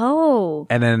vor. Oh.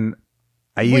 And then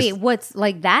what's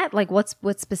like that? Like what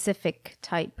specific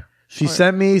type? She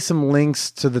sent me some links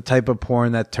to the type of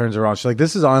porn that turns her on. She's like,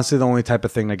 this is honestly the only type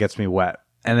of thing that gets me wet.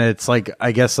 And it's like,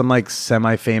 I guess some like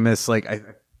semi-famous, like I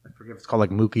forget if it's called like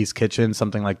Mookie's Kitchen,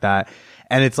 something like that.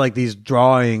 And it's like these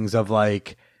drawings of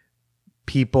like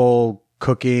people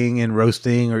cooking and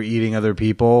roasting or eating other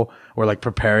people, or like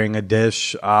preparing a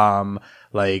dish,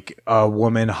 like a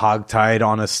woman hogtied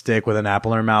on a stick with an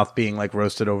apple in her mouth being like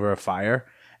roasted over a fire.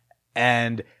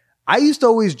 And I used to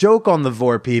always joke on the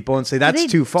vor people and say that's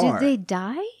too far. Did they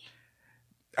die?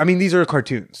 I mean, these are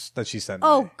cartoons that she sent me.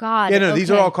 Oh God! Yeah, no,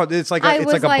 these are all. It's like a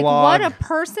blog. What a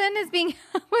person is being.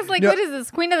 I was like, what is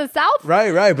this, Queen of the South?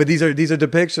 Right. But these are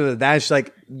depictions of that. She's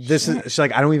like, she's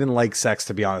like, I don't even like sex,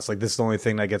 to be honest. Like, this is the only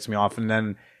thing that gets me off. And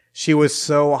then she was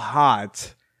so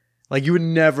hot, like you would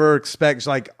never expect. She's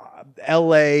like,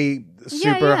 L.A.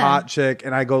 super hot chick,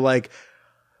 and I go like,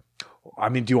 I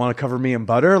mean, do you want to cover me in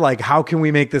butter? Like, how can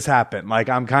we make this happen? Like,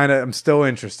 I'm still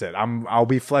interested. I'll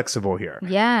be flexible here.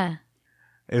 Yeah.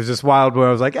 It was just wild where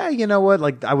I was like, hey, you know what?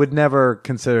 Like, I would never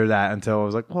consider that until I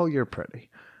was like, well, you're pretty.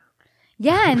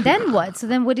 Yeah, and then what? So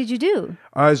then what did you do?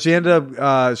 She ended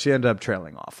up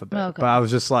trailing off a bit. Okay. But I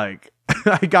was just like,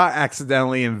 I got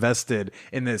accidentally invested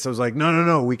in this. I was like,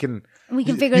 no, we can figure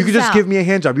this out. You can just give me a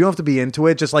hand job. You don't have to be into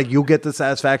it. Just like you'll get the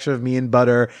satisfaction of me in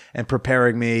butter and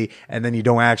preparing me, and then you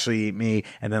don't actually eat me,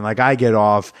 and then like I get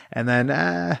off, and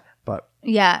then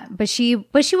yeah, but she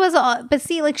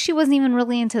wasn't even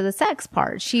really into the sex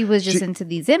part. She was just into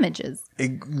these images.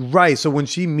 Right. So when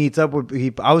she meets up with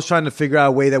people, I was trying to figure out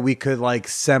a way that we could like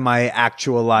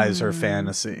semi-actualize her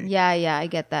fantasy. Yeah, I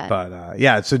get that. But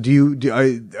yeah. So do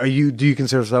you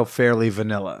consider yourself fairly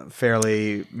vanilla,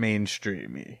 fairly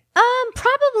mainstreamy?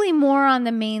 Probably more on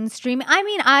the mainstream. I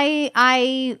mean,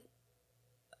 I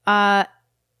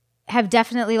have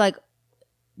definitely like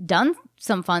done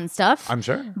some fun stuff. I'm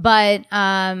sure. But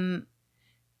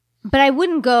I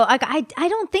wouldn't go like I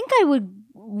don't think I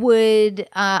would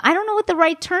I don't know what the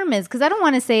right term is, because I don't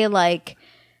want to say like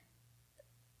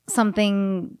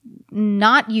something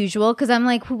not usual, because I'm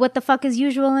like, what the fuck is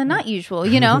usual and not usual,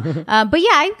 you know? But yeah,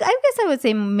 I guess I would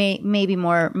say maybe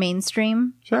more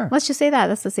mainstream. Sure. Let's just say that.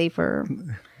 That's the safer.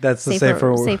 That's the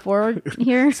safe word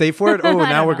here. Safe word? Oh,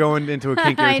 now we're going into a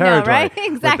kinkier territory. I know, right?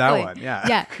 Exactly. With that one.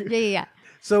 Yeah. Yeah.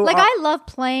 So like I love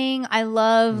playing. I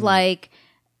love like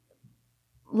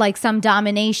some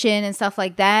domination and stuff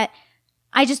like that.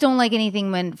 I just don't like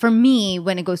anything when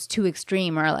it goes too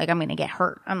extreme, or like I'm going to get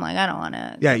hurt. I'm like, I don't want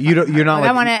to. Yeah, you're not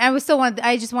like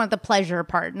I just want the pleasure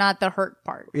part, not the hurt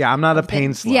part. Yeah, I'm not a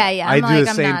pain slut. Yeah. I do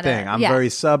the same thing. I'm very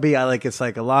subby. I like it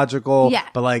psychological. Yeah.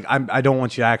 But like I don't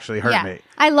want you to actually hurt me.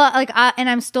 I love and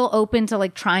I'm still open to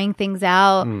like trying things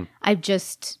out. I've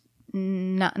just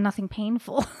nothing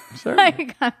painful. Sure.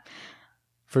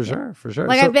 For sure.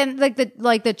 Like I've been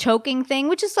like the choking thing,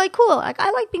 which is like cool. Like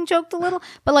I like being choked a little,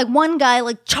 but like one guy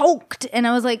like choked, and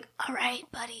I was like, all right,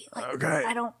 buddy. Like, okay.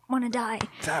 I don't want to die.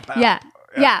 Tap out. Yeah.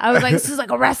 I was like, this is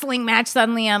like a wrestling match.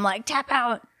 Suddenly, I'm like, tap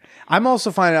out. I'm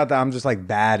also finding out that I'm just like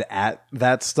bad at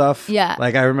that stuff. Yeah.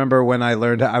 Like I remember when I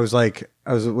learned, I was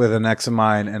with an ex of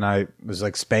mine, and I was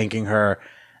like spanking her.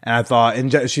 And I thought,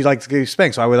 and she liked to get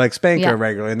spanked, so I would like spank her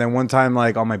regularly. And then one time,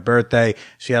 like on my birthday,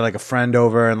 she had like a friend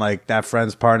over, and like that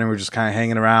friend's partner were just kind of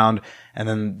hanging around. And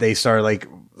then they started like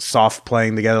soft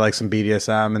playing together, like some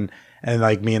BDSM, and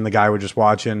like me and the guy were just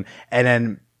watching. And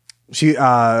then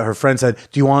her friend said,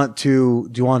 do you want to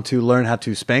learn how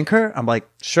to spank her? I'm like,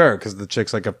 sure, because the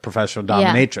chick's like a professional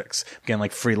dominatrix, getting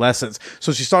like free lessons.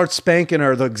 So she starts spanking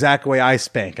her the exact way I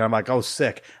spank, and I'm like, oh,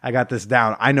 sick, I got this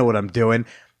down, I know what I'm doing.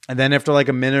 And then after like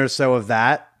a minute or so of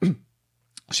that,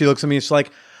 she looks at me and she's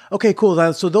like, okay,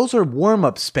 cool, so those are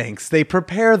warm-up spanks, they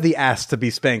prepare the ass to be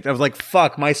spanked. I was like,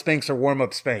 fuck, my spanks are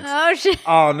warm-up spanks. Oh shit.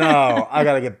 Oh no, I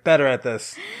gotta get better at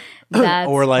this. That's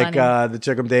or like funny. the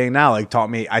chick I'm dating now, like taught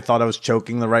me. I thought I was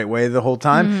choking the right way the whole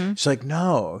time. Mm-hmm. She's like,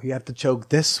 "No, you have to choke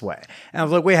this way." And I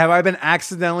was like, "Wait, have I been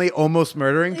accidentally almost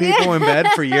murdering people in bed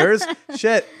for years?"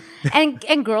 Shit. And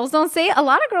girls don't say. A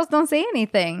lot of girls don't say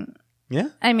anything. Yeah.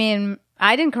 I mean,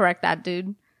 I didn't correct that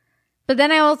dude. But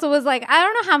then I also was like, I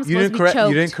don't know how I'm supposed to be choked.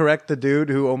 You didn't correct the dude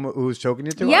who was choking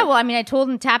you too Yeah, hard? well, I mean, I told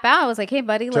him to tap out. I was like, hey,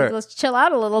 buddy, Sure. let's chill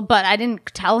out a little. But I didn't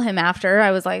tell him after.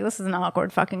 I was like, this is an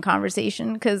awkward fucking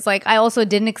conversation. Because, like, I also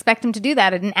didn't expect him to do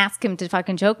that. I didn't ask him to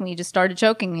fucking choke me. He just started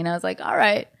choking me. And I was like, all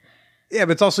right. Yeah,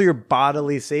 but it's also your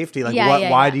bodily safety. Like, Yeah,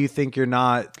 why do you think you're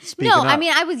not speaking No, up? I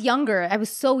mean, I was younger. I was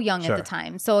so young Sure. at the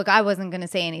time. So, like, I wasn't going to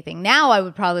say anything. Now I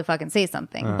would probably fucking say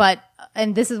something. Uh-huh.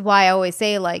 And this is why I always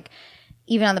say, like,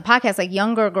 even on the podcast, like,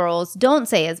 younger girls don't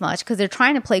say as much because they're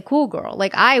trying to play cool girl.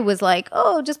 Like, I was like,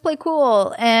 oh, just play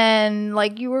cool. And,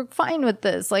 like, you were fine with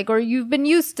this. Like, or you've been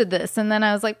used to this. And then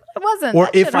I was like, I wasn't. or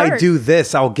That if shit I hurt. do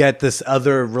this, I'll get this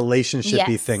other relationshipy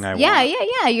Yes. thing I want.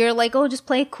 Yeah. You're like, oh, just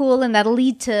play cool. And that'll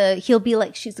lead to, he'll be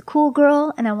like, she's a cool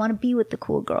girl. And I want to be with the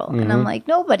cool girl. And I'm Mhm. like,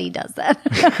 nobody does that.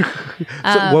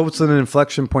 So what was an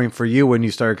inflection point for you when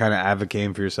you started kind of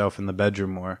advocating for yourself in the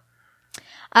bedroom more?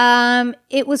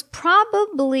 It was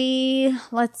probably,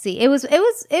 let's see.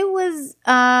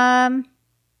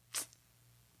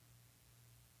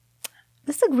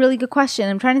 That's a really good question.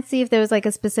 I'm trying to see if there was like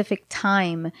a specific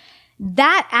time.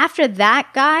 That after that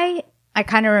guy, I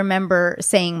kind of remember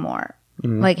saying more.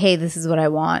 Mhm. Like, hey, this is what I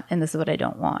want and this is what I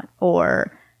don't want.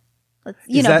 Or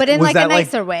you Is know, that- but in was like a that, like-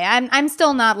 nicer way. I'm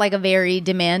still not like a very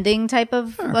demanding type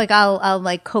of like I'll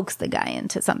like coax the guy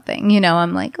into something. You know,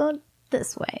 I'm like, oh,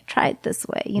 this way, try it this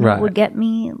way. You know, Right. what would get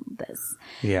me this.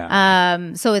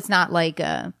 Yeah. So it's not like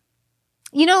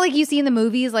you know, like you see in the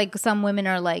movies, like some women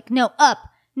are like, no, up,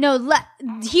 no,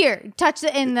 here, touch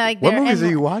the, and like, What they're- movies and-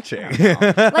 are you watching?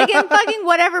 like in fucking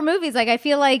whatever movies. Like I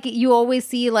feel like you always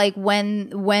see like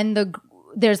when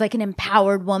there's like an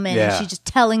empowered woman and Yeah. she's just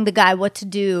telling the guy what to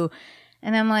do,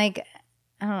 and I'm like,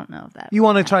 I don't know if that. You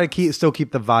want to try to still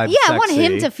keep the vibe. Yeah, I want sexy.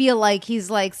 him to feel like he's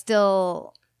like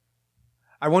still.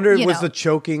 I wonder, you was know. the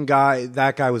choking guy,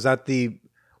 that guy, was that the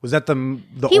He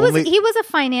only? was a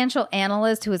financial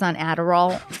analyst who was on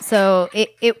Adderall, so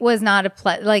it was not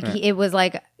a it was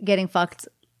like getting fucked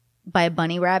by a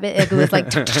bunny rabbit. It was like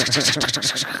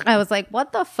I was like,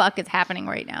 what the fuck is happening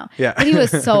right now? Yeah. But he was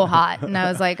so hot, and I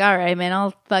was like, all right, man,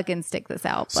 I'll fucking stick this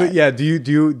out. So But yeah, do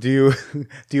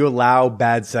you allow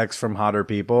bad sex from hotter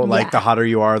people? Like Yeah. the hotter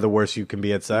you are, the worse you can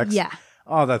be at sex. yeah,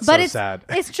 Oh, that's but so it's sad.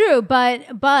 it's true, but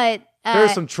There are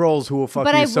some trolls who will fuck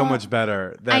but you I so won't- much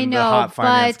better I than know, the hot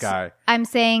finance but guy. I'm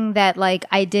saying that like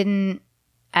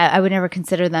I would never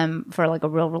consider them for like a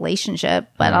real relationship,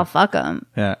 but Yeah. I'll fuck them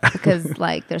Yeah. because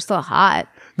like they're still hot.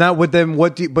 Now with them,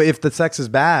 but if the sex is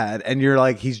bad and you're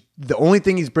like, he's the only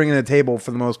thing he's bringing to the table for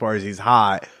the most part is he's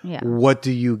hot. Yeah. What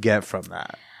do you get from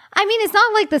that? I mean, it's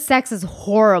not like the sex is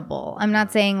horrible. I'm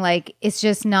not saying like it's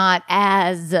just not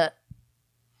as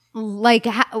like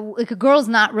a girl's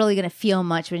not really gonna feel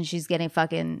much when she's getting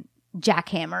fucking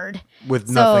jackhammered With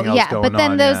nothing else going but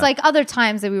then on, there's yeah. like other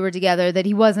times that we were together that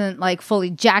he wasn't like fully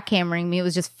jackhammering me. It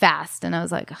was just fast, and I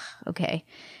was like, ugh, okay,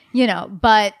 you know.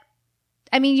 But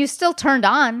I mean, you're still turned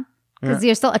on because Yeah.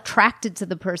 you're still attracted to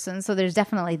the person. So there's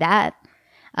definitely that.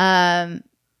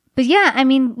 But yeah, I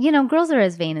mean, you know, girls are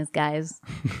as vain as guys.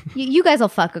 You guys will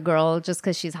fuck a girl just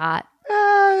because she's hot.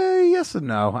 Yes and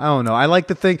no. I don't know. I like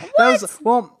to think that is a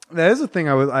thing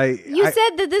I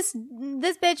Said that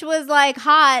this bitch was like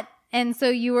hot, and so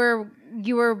you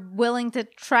were willing to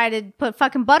try to put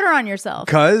fucking butter on yourself.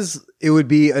 because it would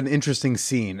be an interesting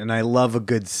scene, and I love a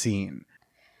good scene.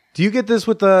 Do you get this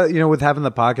with with having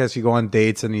the podcast? You go on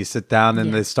dates and you sit down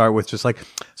and they start with just like,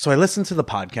 so I listened to the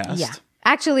podcast. Yeah.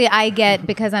 Actually, I get,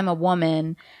 because I'm a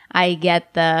woman, I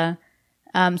get the,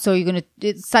 so you're going to,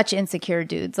 it's such insecure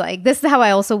dudes. Like, this is how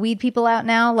I also weed people out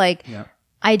now. Like, Yeah.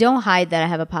 I don't hide that I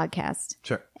have a podcast.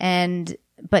 Sure.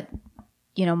 But,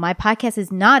 you know, my podcast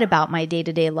is not about my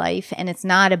day-to-day life, and it's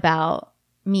not about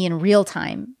me in real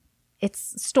time.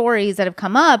 It's stories that have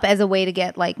come up as a way to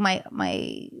get, like, my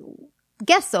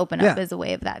guests open up Yeah. as a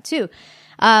way of that, too.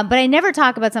 But I never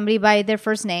talk about somebody by their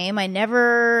first name. I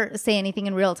never say anything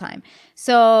in real time.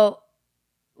 So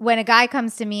when a guy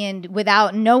comes to me and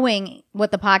without knowing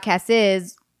what the podcast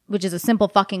is, which is a simple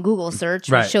fucking Google search,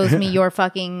 which shows me your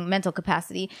fucking mental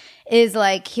capacity, is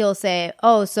like he'll say,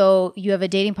 "Oh, so you have a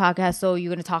dating podcast, so you're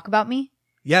going to talk about me?"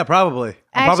 Yeah, probably.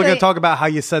 I'm probably going to talk about how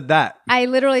you said that. I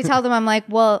literally tell them, I'm like,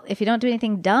 "Well, if you don't do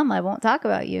anything dumb, I won't talk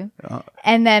about you."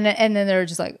 And then they're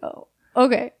just like, "Oh,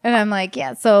 okay." And I'm like,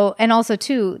 "Yeah." So, and also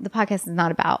too, the podcast is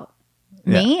not about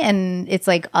me, and it's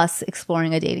like us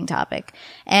exploring a dating topic.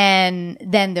 And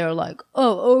then they're like,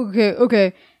 "Oh,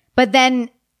 okay." But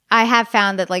then I have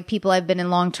found that like people I've been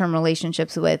in long-term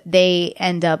relationships with, they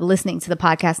end up listening to the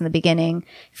podcast in the beginning,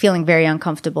 feeling very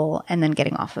uncomfortable, and then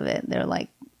getting off of it. They're like,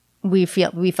 we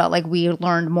felt like we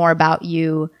learned more about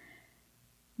you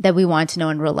that we wanted to know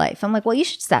in real life. I'm like, well, you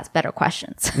should just ask better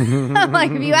questions. I'm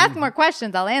like, if you ask more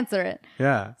questions, I'll answer it.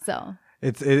 Yeah. So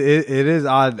it is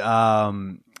odd.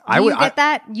 You get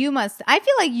that? You must. I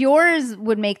feel like yours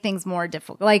would make things more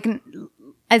difficult. Like,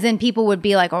 as in people would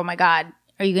be like, oh my God,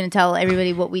 are you going to tell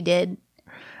everybody what we did?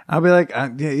 I'll be like,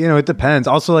 it depends.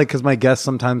 Also, like, because my guests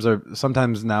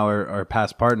sometimes now are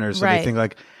past partners, so they think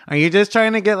like, are you just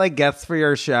trying to get like guests for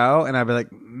your show? And I'd be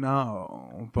like,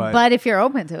 no, but if you're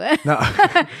open to it, no.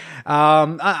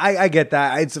 I get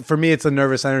that. For me, it's a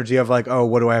nervous energy of like, oh,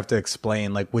 what do I have to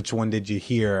explain? Like, which one did you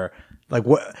hear? Like,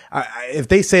 what? If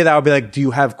they say that, I'll be like, do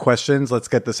you have questions? Let's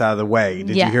get this out of the way.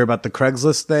 Did you hear about the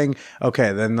Craigslist thing?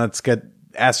 Okay, then let's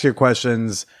ask your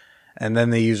questions. And then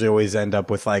they usually always end up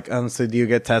with like, so do you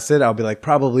get tested? I'll be like,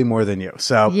 probably more than you.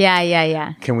 So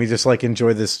yeah. Can we just like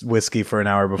enjoy this whiskey for an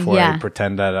hour before I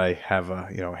pretend that I have a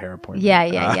hair appointment?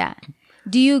 Yeah.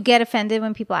 Do you get offended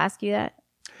when people ask you that?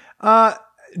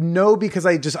 No, because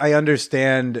I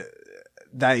understand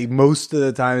that most of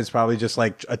the time it's probably just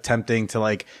like attempting to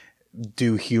like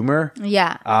do humor.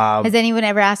 Yeah. Has anyone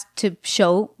ever asked to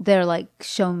show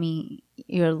me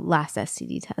your last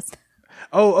STD test?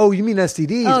 Oh, you mean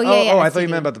STDs? Oh, yeah, I STD. thought you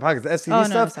meant about the podcast. The STD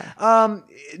no,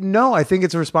 stuff. No, I think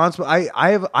it's responsible.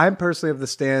 I'm personally of the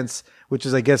stance, which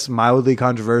is, I guess, mildly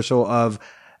controversial of,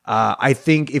 I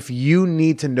think if you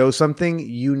need to know something,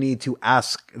 you need to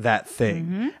ask that thing.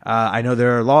 Mm-hmm. I know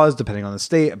there are laws, depending on the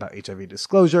state, about HIV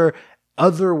disclosure.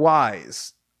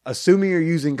 Otherwise, assuming you're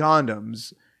using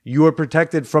condoms, you are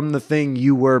protected from the thing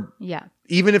you were. Yeah.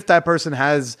 Even if that person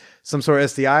has some sort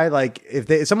of STI, like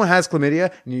if someone has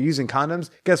chlamydia and you're using condoms,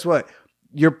 guess what?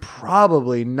 You're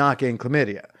probably not getting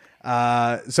chlamydia.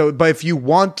 But if you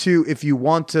want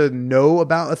to know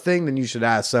about a thing, then you should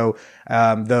ask. So,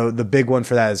 the big one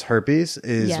for that is herpes.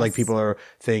 Like people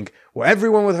think, well,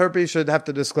 everyone with herpes should have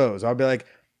to disclose. I'll be like,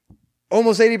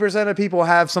 almost 80% of people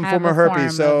have some form of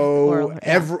herpes. So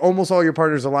almost all your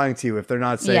partners are lying to you if they're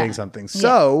not saying something.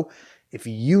 So if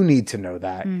you need to know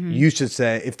that, you should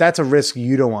say, if that's a risk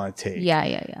you don't want to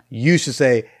take, you should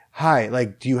say, hi,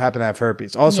 like, do you happen to have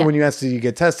herpes? Also, when you ask, do you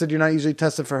get tested? You're not usually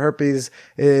tested for herpes.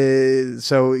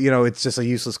 So, it's just a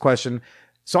useless question.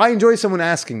 So I enjoy someone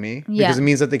asking me because it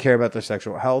means that they care about their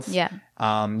sexual health. Yeah.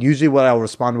 Usually what I'll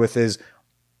respond with is,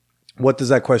 what does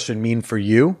that question mean for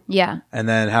you? Yeah. And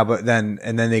then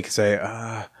then they can say,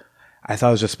 I thought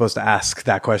I was just supposed to ask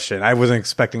that question. I wasn't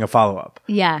expecting a follow-up.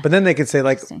 Yeah. But then they could say,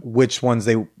 like, which ones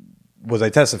was I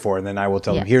tested for? And then I will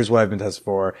tell them, here's what I've been tested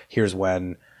for, here's when,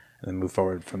 and then move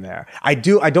forward from there. I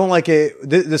don't like it.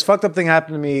 This fucked up thing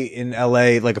happened to me in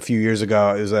LA like a few years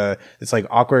ago. It was this like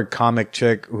awkward comic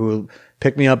chick who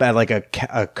picked me up at like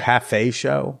a cafe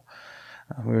show.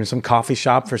 We were in some coffee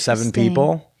shop for 7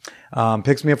 people.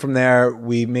 Picks me up from there.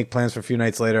 We make plans for a few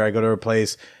nights later. I go to her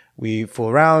place. We fool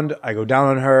around. I go down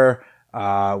on her.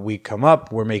 We come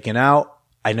up. We're making out.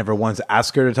 I never once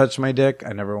asked her to touch my dick.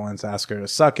 I never once asked her to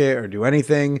suck it or do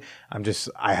anything.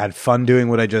 I had fun doing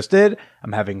what I just did.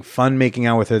 I'm having fun making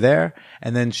out with her there.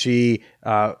 And then she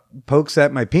pokes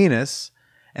at my penis.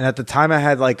 And at the time I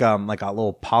had like a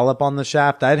little polyp on the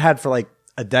shaft that I'd had for like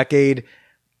a decade.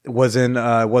 It wasn't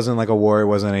like a war. It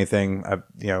wasn't anything. I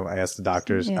asked the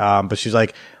doctors. Yeah. But she's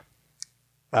like,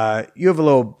 you have a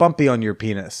little bumpy on your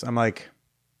penis. I'm like,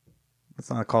 it's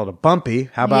not called a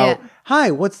bumpy. How about, hi,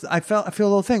 I feel a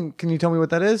little thing. Can you tell me what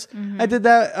that is? Mm-hmm. I did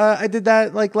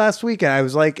that like last weekend. I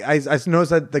was like, I noticed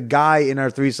that the guy in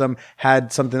our threesome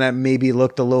had something that maybe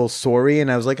looked a little sorry.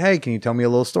 And I was like, hey, can you tell me a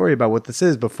little story about what this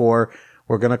is before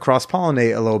we're going to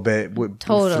cross-pollinate a little bit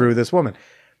through this woman?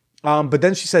 But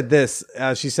then she said this.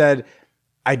 She said,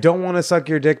 I don't want to suck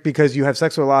your dick because you have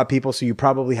sex with a lot of people, so you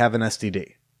probably have an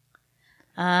STD.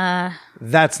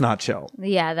 That's not chill.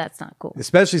 Yeah, that's not cool.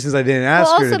 Especially since I didn't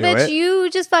ask her to do it. Also, bitch, you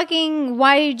just fucking,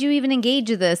 why did you even engage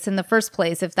with this in the first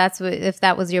place if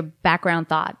that was your background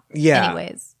thought? Yeah.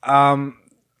 Anyways.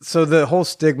 So the whole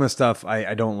stigma stuff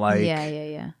I don't like.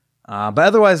 Yeah. But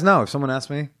otherwise, no. If someone asks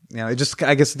me, I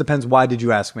guess it depends. Why did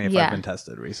you ask me if Yeah. I've been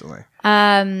tested recently?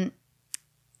 I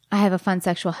have a fun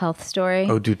sexual health story.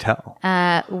 Oh, do tell.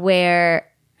 Where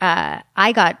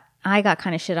I got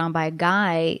kind of shit on by a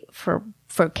guy for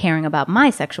caring about my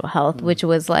sexual health, which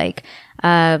was like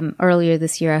earlier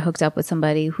this year I hooked up with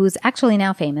somebody who's actually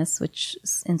now famous, which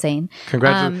is insane.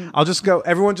 Congratulations.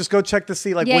 Everyone just go check to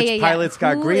see which pilots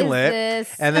got Who greenlit. is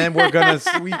this? And then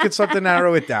we could start to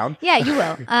narrow it down. Yeah, you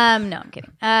will. No, I'm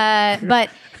kidding. But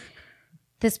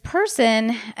this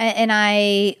person and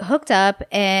I hooked up,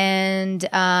 and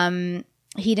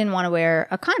he didn't want to wear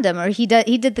a condom, or he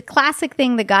did the classic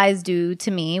thing that guys do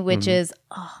to me, which is,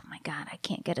 oh my God, I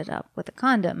can't get it up with a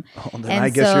condom. Oh, then I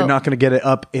guess you're not going to get it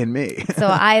up in me. So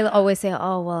I always say,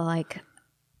 oh, well, like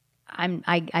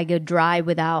I go dry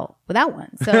without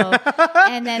one. So,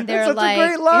 and then they're That's such like, a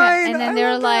great line. and then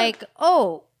they're like,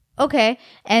 oh, okay.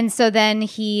 And so then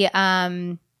he,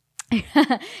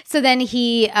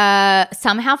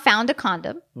 somehow found a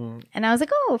condom, and I was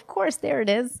like, "Oh, of course, there it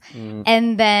is."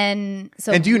 And then,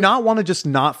 and do you not want to just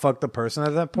not fuck the person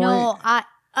at that point? No, I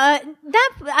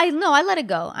let it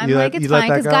go. I'm like, it's fine,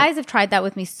 because guys have tried that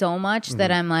with me so much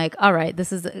that I'm like, all right,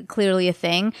 this is clearly a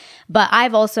thing. But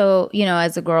I've also,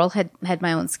 as a girl, had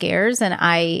my own scares, and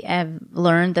I have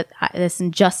learned that this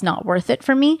is just not worth it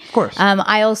for me. Of course.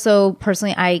 I also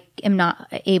personally, I am not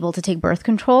able to take birth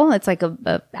control. It's like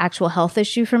a actual health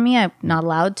issue for me. I'm not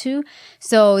allowed to.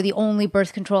 So the only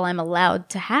birth control I'm allowed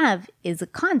to have is a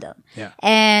condom. Yeah.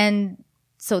 And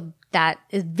so that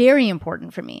is very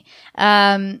important for me.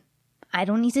 I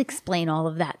don't need to explain all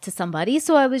of that to somebody.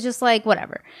 So I was just like,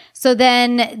 whatever. So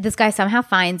then this guy somehow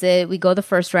finds it. We go the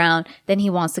first round. Then he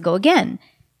wants to go again.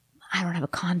 I don't have a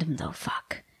condom though.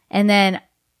 Fuck. And then,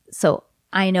 so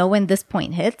I know when this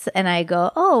point hits, and I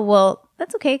go, oh, well,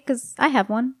 that's okay, because I have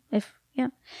one.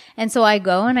 And so I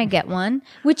go and I get one,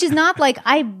 which is not like,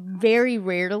 I very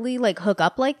rarely like hook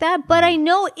up like that, but I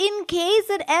know in case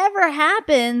it ever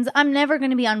happens, I'm never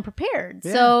going to be unprepared.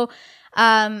 Yeah. So,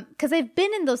 because I've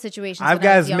been in those situations. I've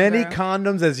got as many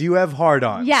condoms as you have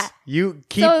hard-ons. Yeah. You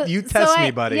test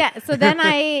me, buddy. Yeah. So then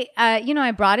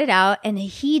I brought it out, and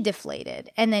he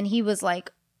deflated, and then he was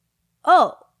like,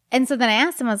 oh. And so then I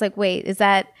asked him, I was like, wait, is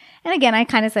that, and again, I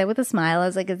kind of said with a smile, I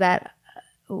was like, is that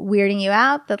weirding you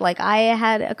out that like I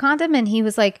had a condom? And he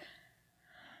was like,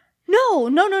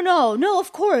 no,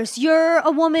 of course, you're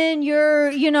a woman,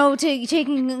 you're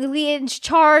taking lead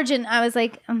charge. And I was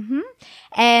like,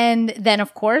 and then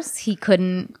of course he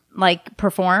couldn't like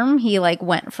perform. He like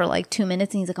went for like 2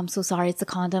 minutes, and he's like, I'm so sorry, it's a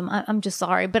condom, I'm just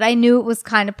sorry. But I knew it was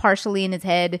kind of partially in his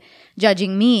head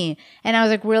judging me, and I was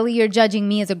like, really, you're judging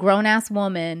me as a grown-ass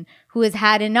woman who has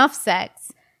had enough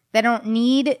sex that I don't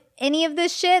need any of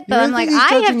this shit? But I'm like,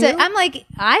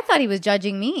 I thought he was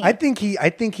judging me. I think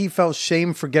he felt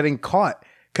shame for getting caught.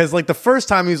 Because like the first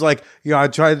time he was like, I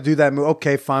tried to do that move.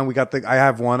 Okay, fine. I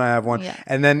have one. Yeah.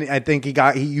 And then I think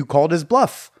you called his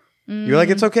bluff. You're like,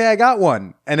 it's okay, I got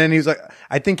one. And then he was like,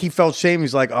 I think he felt shame.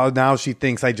 He's like, oh, now she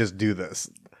thinks I just do this.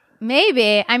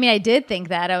 Maybe. I mean, I did think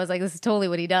that. I was like, this is totally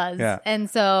what he does. Yeah. And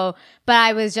so, but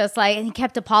I was just like, and he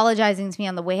kept apologizing to me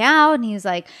on the way out. And he was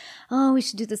like, oh, we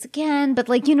should do this again. But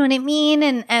like, you know what I mean?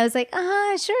 And I was like,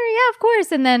 sure. Yeah, of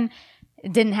course. And then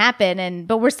it didn't happen.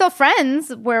 But we're still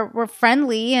friends. We're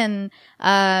friendly. And,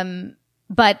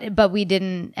 but we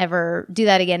didn't ever do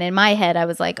that again. In my head, I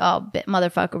was like, oh,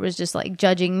 motherfucker was just like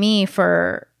judging me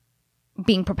for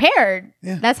being prepared.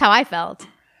 Yeah. That's how I felt.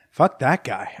 Fuck that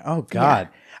guy. Oh God.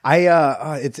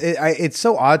 Yeah. It's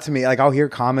so odd to me. Like I'll hear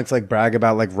comics like brag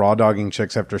about like raw dogging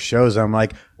chicks after shows. I'm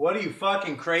like, what are you,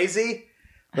 fucking crazy?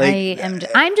 Like,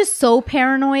 I'm just so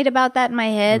paranoid about that in my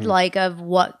head, like of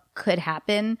what could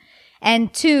happen.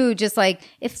 And two, just like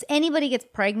if anybody gets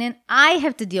pregnant, I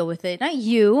have to deal with it, not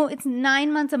you. It's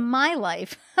 9 months of my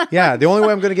life. Yeah, the only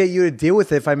way I'm going to get you to deal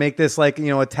with it if I make this like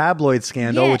a tabloid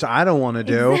scandal, which I don't want to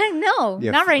do. No,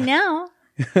 not right now.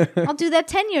 I'll do that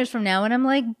 10 years from now when I'm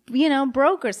like,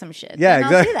 broke or some shit. Yeah,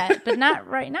 exactly. I'll do that, but not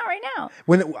right now.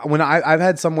 When I've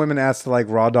had some women ask to like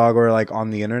raw dog or like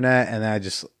on the internet, and I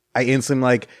instantly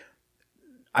like,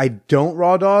 I don't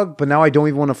raw dog, but now I don't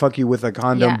even want to fuck you with a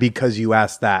condom because you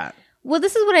asked that. Well,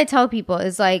 this is what I tell people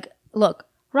is like, look,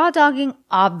 raw dogging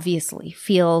obviously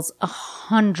feels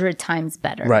 100 times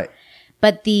better. Right.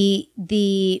 But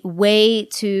the way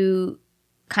to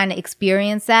kind of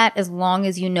experience that, as long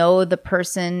as you know the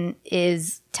person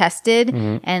is tested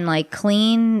and like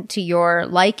clean to your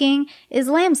liking, is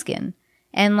lambskin.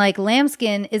 And like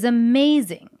lambskin is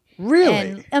amazing. Really?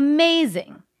 And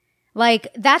amazing. Like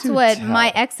that's what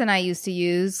my ex and I used to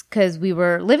use because we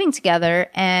were living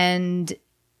together, and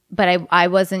but I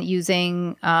wasn't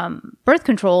using birth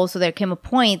control. So there came a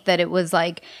point that it was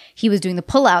like he was doing the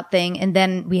pull-out thing. And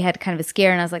then we had kind of a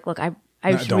scare. And I was like, look, I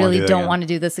really don't want to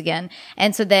do this again.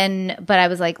 And so then, but I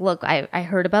was like, look, I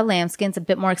heard about lambskin. It's a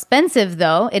bit more expensive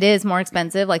though. It is more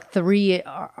expensive. Like 3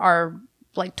 are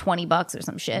like $20 or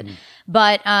some shit.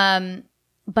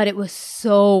 But it was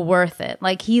so worth it.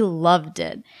 Like he loved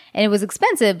it, and it was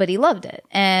expensive, but he loved it.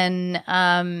 And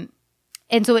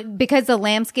so because the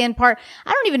lambskin part,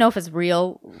 I don't even know if it's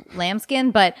real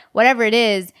lambskin, but whatever it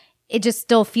is, it just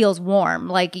still feels warm.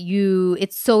 Like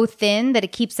it's so thin that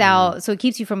it keeps out, so it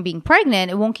keeps you from being pregnant.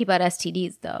 It won't keep out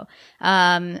STDs though.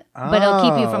 But it'll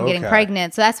keep you from getting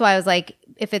pregnant. So that's why I was like,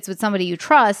 if it's with somebody you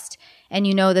trust and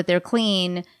you know that they're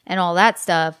clean and all that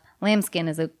stuff, lambskin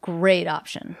is a great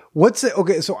option. What's it?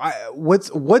 Okay, so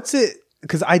what's it?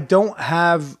 Because I don't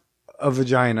have a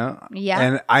vagina. Yeah.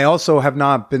 And I also have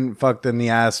not been fucked in the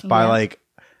ass by like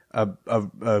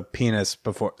a penis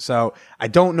before. So I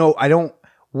don't know.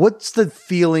 What's the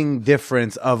feeling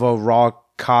difference of a raw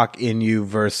cock in you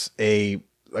versus a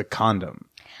condom?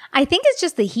 I think it's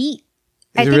just the heat.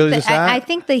 I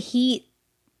think the heat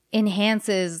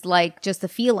enhances like just the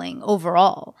feeling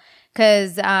overall.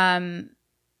 Because,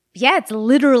 yeah, it's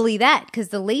literally that, because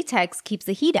the latex keeps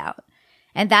the heat out.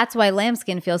 And that's why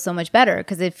lambskin feels so much better,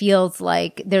 because it feels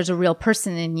like there's a real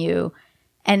person in you,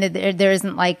 and there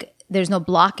isn't like, there's no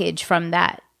blockage from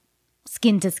that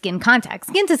skin to skin contact.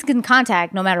 Skin to skin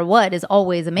contact, no matter what, is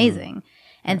always amazing.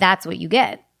 And that's what you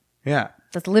get. Yeah.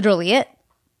 That's literally it.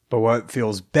 But what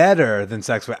feels better than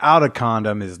sex without a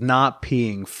condom is not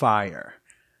peeing fire.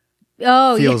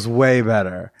 Oh, feels way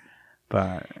better.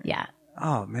 But yeah.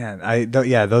 Oh man,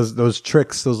 those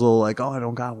tricks, those little like, oh, I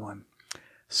don't got one.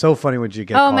 So funny when you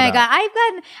get. Oh my out. God,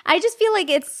 I just feel like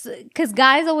it's because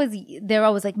guys they're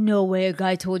always like, no way a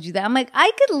guy told you that. I'm like,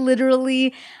 I could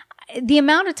literally, the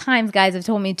amount of times guys have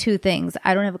told me 2 things.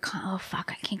 I don't have oh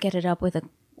fuck, I can't get it up with a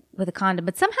condom,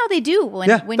 but somehow they do when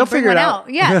you bring one out.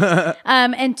 Yeah.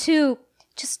 And 2,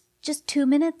 just 2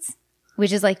 minutes.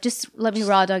 Which is like, just let me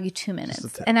raw dog you 2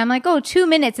 minutes. And I'm like, 2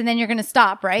 minutes, and then you're going to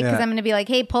stop, right? Because I'm going to be like,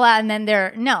 hey, pull out. And then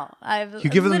you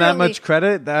give them that much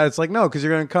credit? It's like, no, because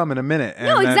you're going to come in a minute.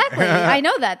 No, exactly. I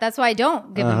know that. That's why I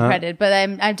don't give them credit. But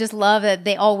I just love that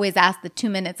they always ask the 2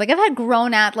 minutes. Like I've had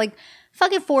grown at like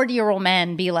fucking 40-year-old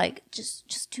men be like,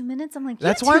 just 2 minutes. I'm like,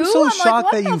 that's why I'm so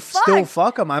shocked that you still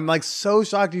fuck them. I'm like so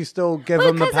shocked you still give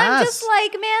them the pass. Because I'm just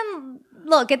like, man,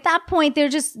 look, at that point,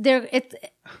 they're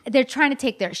trying to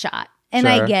take their shot. And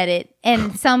I get it.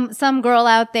 And some girl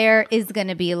out there is going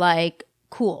to be like,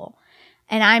 cool.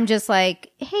 And I'm just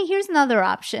like, hey, here's another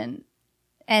option.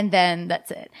 And then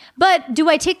that's it. But do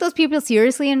I take those people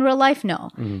seriously in real life? No.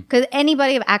 Because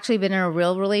anybody I've actually been in a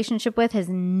real relationship with has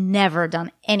never done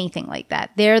anything like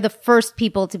that. They're the first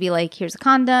people to be like, here's a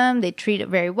condom. They treat it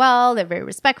very well. They're very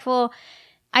respectful.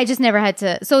 I just never had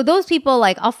to. So those people,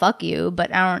 like, I'll fuck you,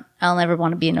 but I'll never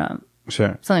want to be in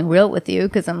something real with you,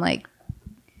 because I'm like,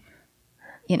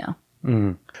 you know.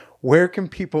 Where can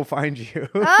people find you?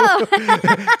 Oh.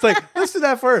 It's like, let's do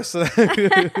that first. Oh,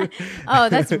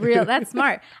 that's real. That's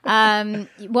smart.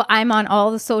 Well, I'm on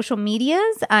all the social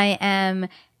medias. I am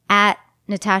at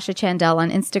Natasha Chandel on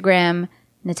Instagram,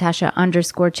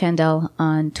 Natasha_Chandel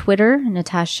on Twitter,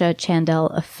 Natasha Chandel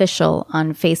Official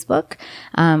on Facebook.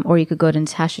 Or you could go to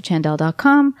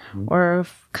natashachandel.com or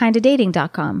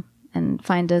kindadating.com. And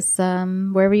find us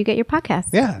wherever you get your podcasts.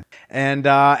 Yeah. And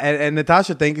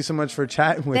Natasha, thank you so much for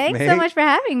chatting with me. Thanks so much for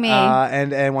having me.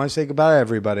 And want to say goodbye to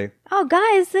everybody. Oh,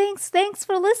 guys, thanks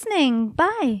for listening.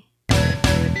 Bye.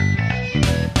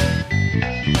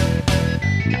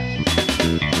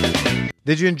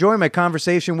 Did you enjoy my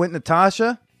conversation with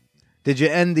Natasha? Did you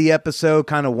end the episode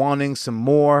kind of wanting some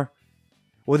more?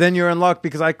 Well, then you're in luck,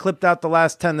 because I clipped out the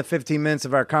last 10 to 15 minutes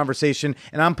of our conversation,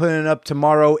 and I'm putting it up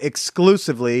tomorrow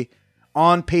exclusively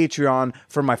on Patreon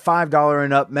for my $5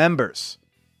 and up members.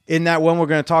 In that one, we're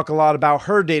going to talk a lot about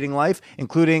her dating life,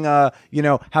 including, how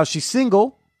she's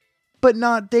single, but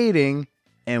not dating,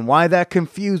 and why that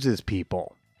confuses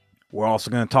people. We're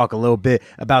also going to talk a little bit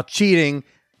about cheating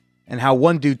and how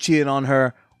one dude cheated on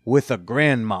her with a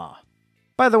grandma.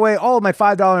 By the way, all of my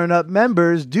 $5 and up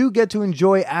members do get to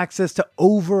enjoy access to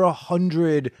over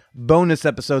 100 bonus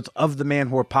episodes of the Man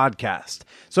Whore podcast.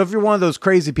 So if you're one of those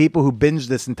crazy people who binged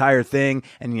this entire thing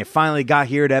and you finally got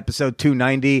here to episode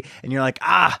 290 and you're like,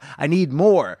 I need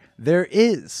more, there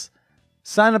is.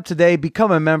 Sign up today,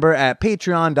 become a member at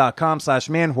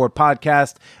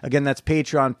patreon.com/manwhorepodcast. Again, that's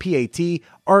Patreon,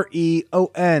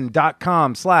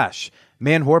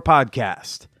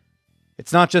 patreon.com/manwhorepodcast.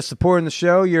 It's not just supporting the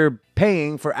show, you're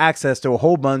paying for access to a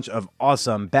whole bunch of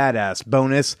awesome, badass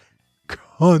bonus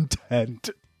content.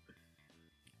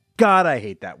 God, I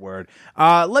hate that word.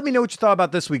 Let me know what you thought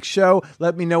about this week's show.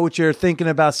 Let me know what you're thinking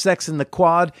about Sex in the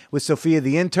Quad with Sophia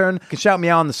the Intern. You can shout me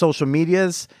out on the social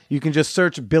medias. You can just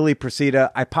search Billy Procida.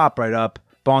 I pop right up.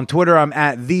 But on Twitter, I'm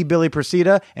at the Billy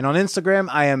Procida. And on Instagram,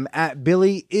 I am at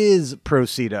Billy is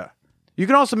Procida. You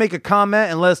can also make a comment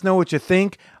and let us know what you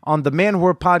think on the Man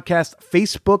Whore Podcast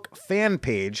Facebook fan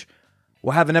page.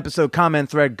 We'll have an episode comment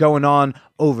thread going on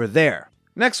over there.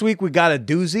 Next week, we got a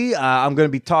doozy. I'm going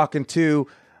to be talking to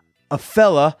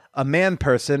a man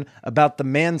person, about the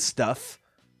man stuff,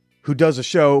 who does a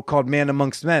show called Man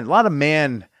Amongst Men. A lot of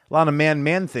man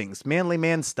things, manly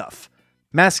man stuff.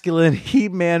 Masculine,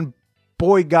 he-man,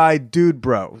 boy guy, dude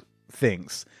bro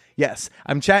things. Yes,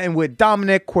 I'm chatting with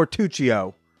Dominic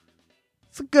Quartuccio.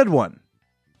 It's a good one.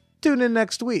 Tune in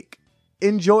next week.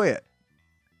 Enjoy it.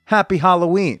 Happy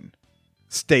Halloween.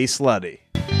 Stay slutty.